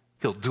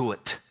 He'll do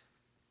it.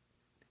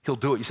 He'll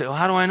do it. You say, well,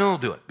 how do I know he'll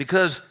do it?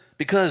 Because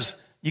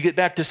you get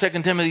back to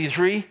 2 Timothy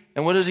 3,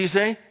 and what does he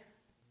say?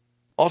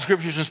 All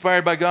Scripture is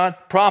inspired by God,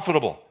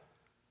 profitable,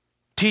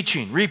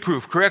 teaching,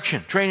 reproof,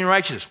 correction, training in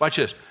righteousness. Watch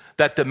this.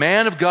 That the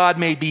man of God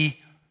may be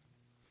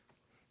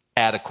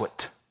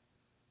adequate,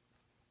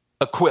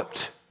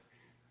 equipped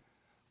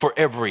for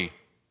every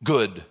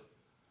good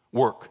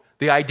work.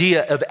 The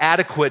idea of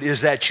adequate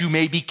is that you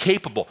may be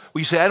capable. Well,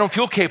 you say, I don't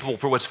feel capable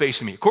for what's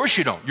facing me. Of course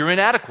you don't. You're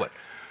inadequate.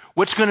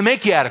 What's going to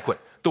make you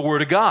adequate? The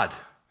Word of God.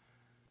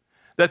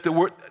 That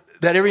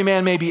every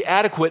man may be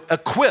adequate,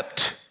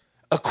 equipped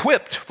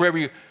for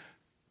every.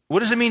 What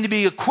does it mean to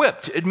be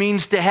equipped? It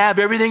means to have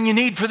everything you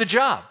need for the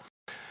job.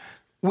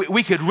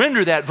 We could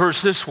render that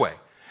verse this way,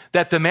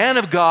 that the man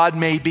of God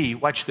may be,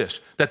 watch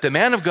this, that the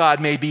man of God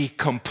may be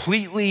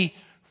completely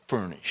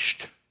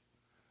furnished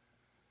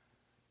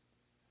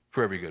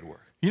for every good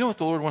work. You know what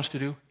the Lord wants to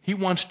do? He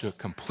wants to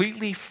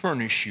completely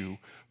furnish you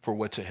for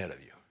what's ahead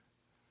of you.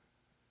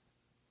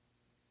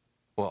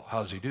 Well,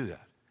 how does he do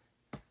that?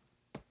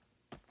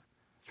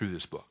 Through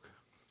this book.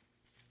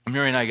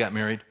 Mary and I got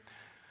married.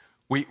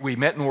 We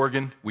met in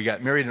Oregon. We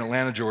got married in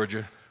Atlanta,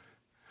 Georgia.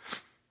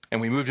 And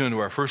we moved into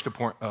our first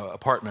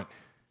apartment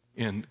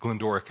in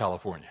Glendora,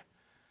 California.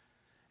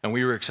 And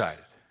we were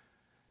excited.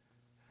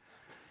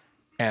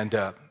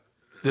 And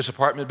this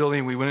apartment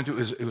building we went into,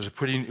 it was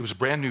a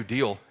brand new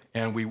deal.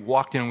 And we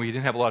walked in, we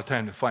didn't have a lot of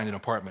time to find an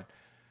apartment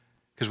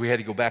because we had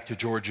to go back to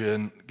Georgia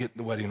and get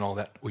the wedding and all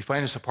that. We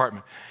find this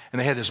apartment, and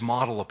they had this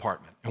model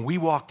apartment. And we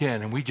walked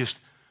in, and we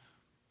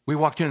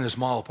walked in this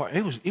model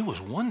apartment. It was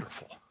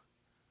wonderful.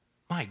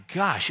 My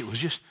gosh, it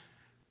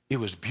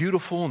was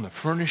beautiful, and the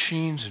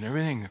furnishings and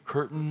everything, the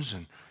curtains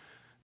and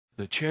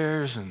the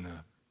chairs and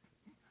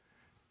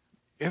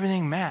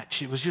everything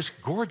matched. It was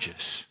just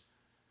gorgeous.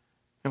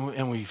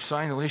 And we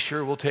signed the lease,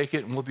 sure, we'll take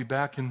it, and we'll be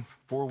back in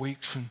 4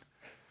 weeks. And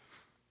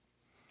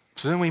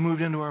so then we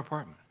moved into our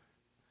apartment.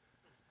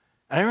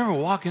 And I remember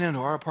walking into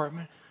our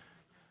apartment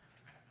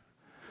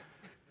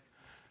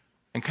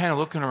and kind of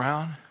looking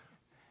around.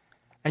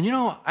 And you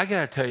know, I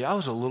got to tell you, I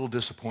was a little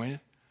disappointed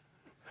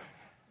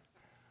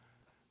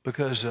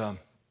because our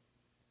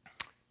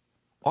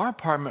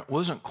apartment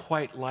wasn't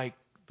quite like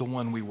the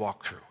one we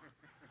walked through.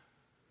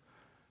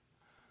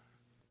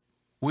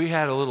 We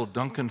had a little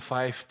Duncan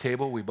Fife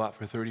table we bought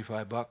for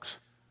 $35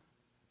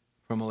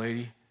 from a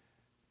lady.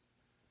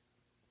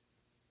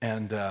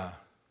 And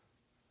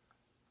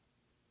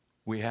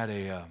we had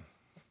a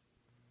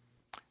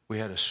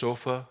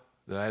sofa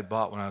that I had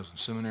bought when I was in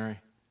seminary.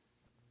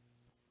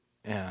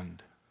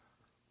 And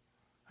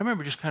I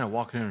remember just kind of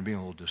walking in and being a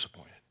little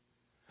disappointed.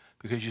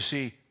 Because you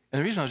see,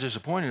 and the reason I was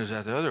disappointed is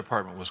that the other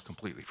apartment was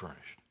completely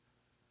furnished.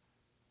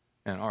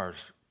 And ours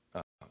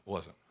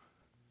wasn't.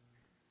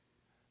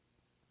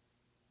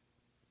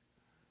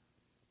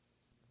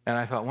 And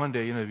I thought one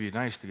day, it'd be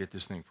nice to get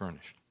this thing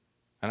furnished.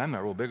 And I'm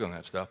not real big on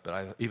that stuff,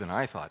 but even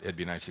I thought it'd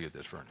be nice to get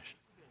this furnished.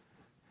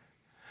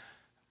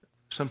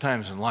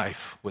 Sometimes in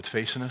life, what's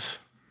facing us,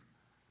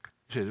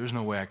 you say, there's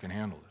no way I can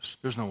handle this.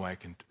 There's no way I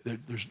can.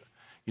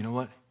 You know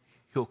what?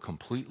 He'll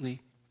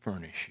completely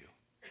furnish you.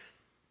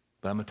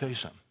 But I'm going to tell you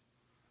something.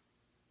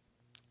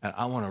 And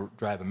I want to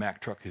drive a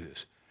Mack truck through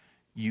this.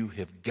 You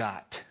have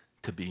got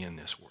to be in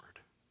this Word.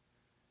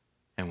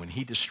 And when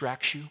he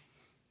distracts you,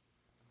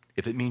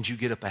 if it means you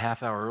get up a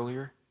half hour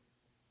earlier,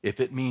 if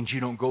it means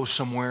you don't go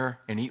somewhere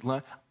and eat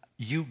lunch,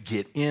 you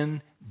get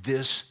in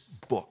this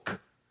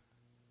book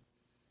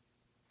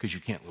because you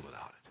can't live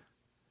without it.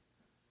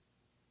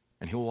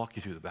 And he'll walk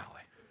you through the valley.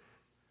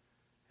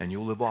 And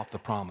you'll live off the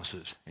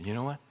promises. And you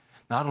know what?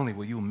 Not only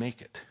will you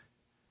make it.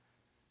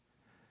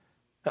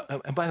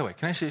 And by the way,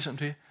 can I say something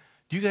to you?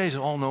 Do you guys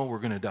all know we're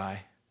going to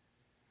die?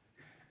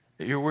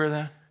 You're aware of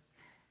that?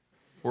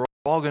 We're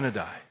all going to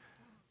die.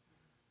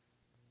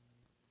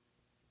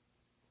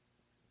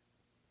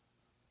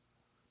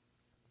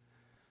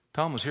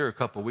 Tom was here a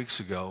couple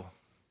weeks ago.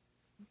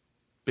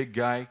 Big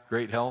guy,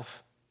 great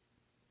health.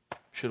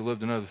 Should have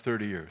lived another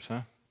 30 years,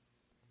 huh?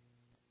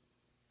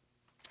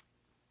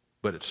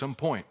 But at some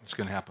point, it's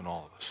going to happen to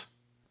all of us.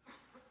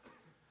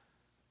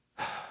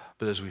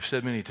 But as we've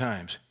said many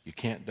times, you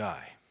can't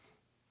die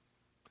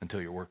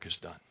until your work is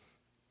done.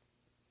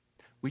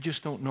 We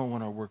just don't know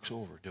when our work's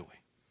over, do we?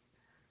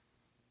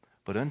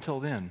 But until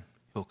then,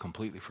 he'll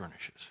completely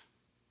furnish us.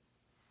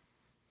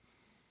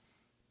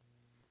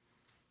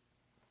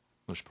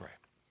 Let's pray.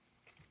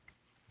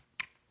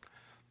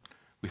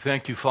 We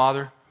thank you,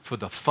 Father, for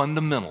the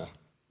fundamental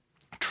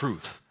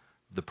truth,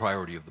 the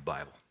priority of the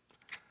Bible.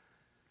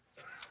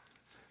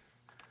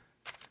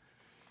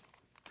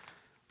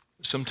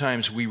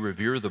 Sometimes we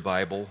revere the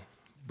Bible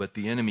but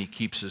the enemy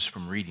keeps us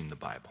from reading the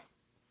Bible.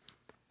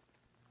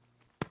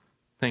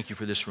 Thank you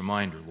for this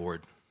reminder,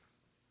 Lord,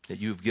 that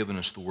you have given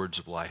us the words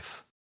of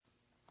life.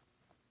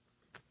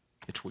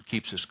 It's what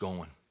keeps us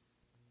going.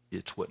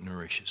 It's what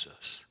nourishes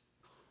us.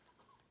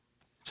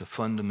 It's a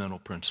fundamental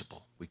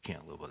principle we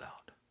can't live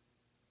without.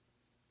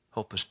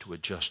 Help us to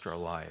adjust our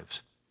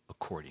lives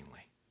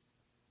accordingly.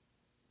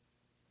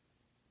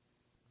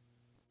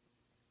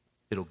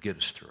 It'll get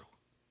us through.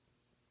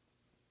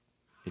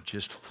 It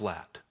just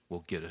flat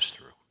will get us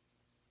through.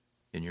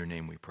 In your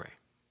name we pray.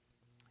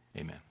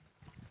 Amen.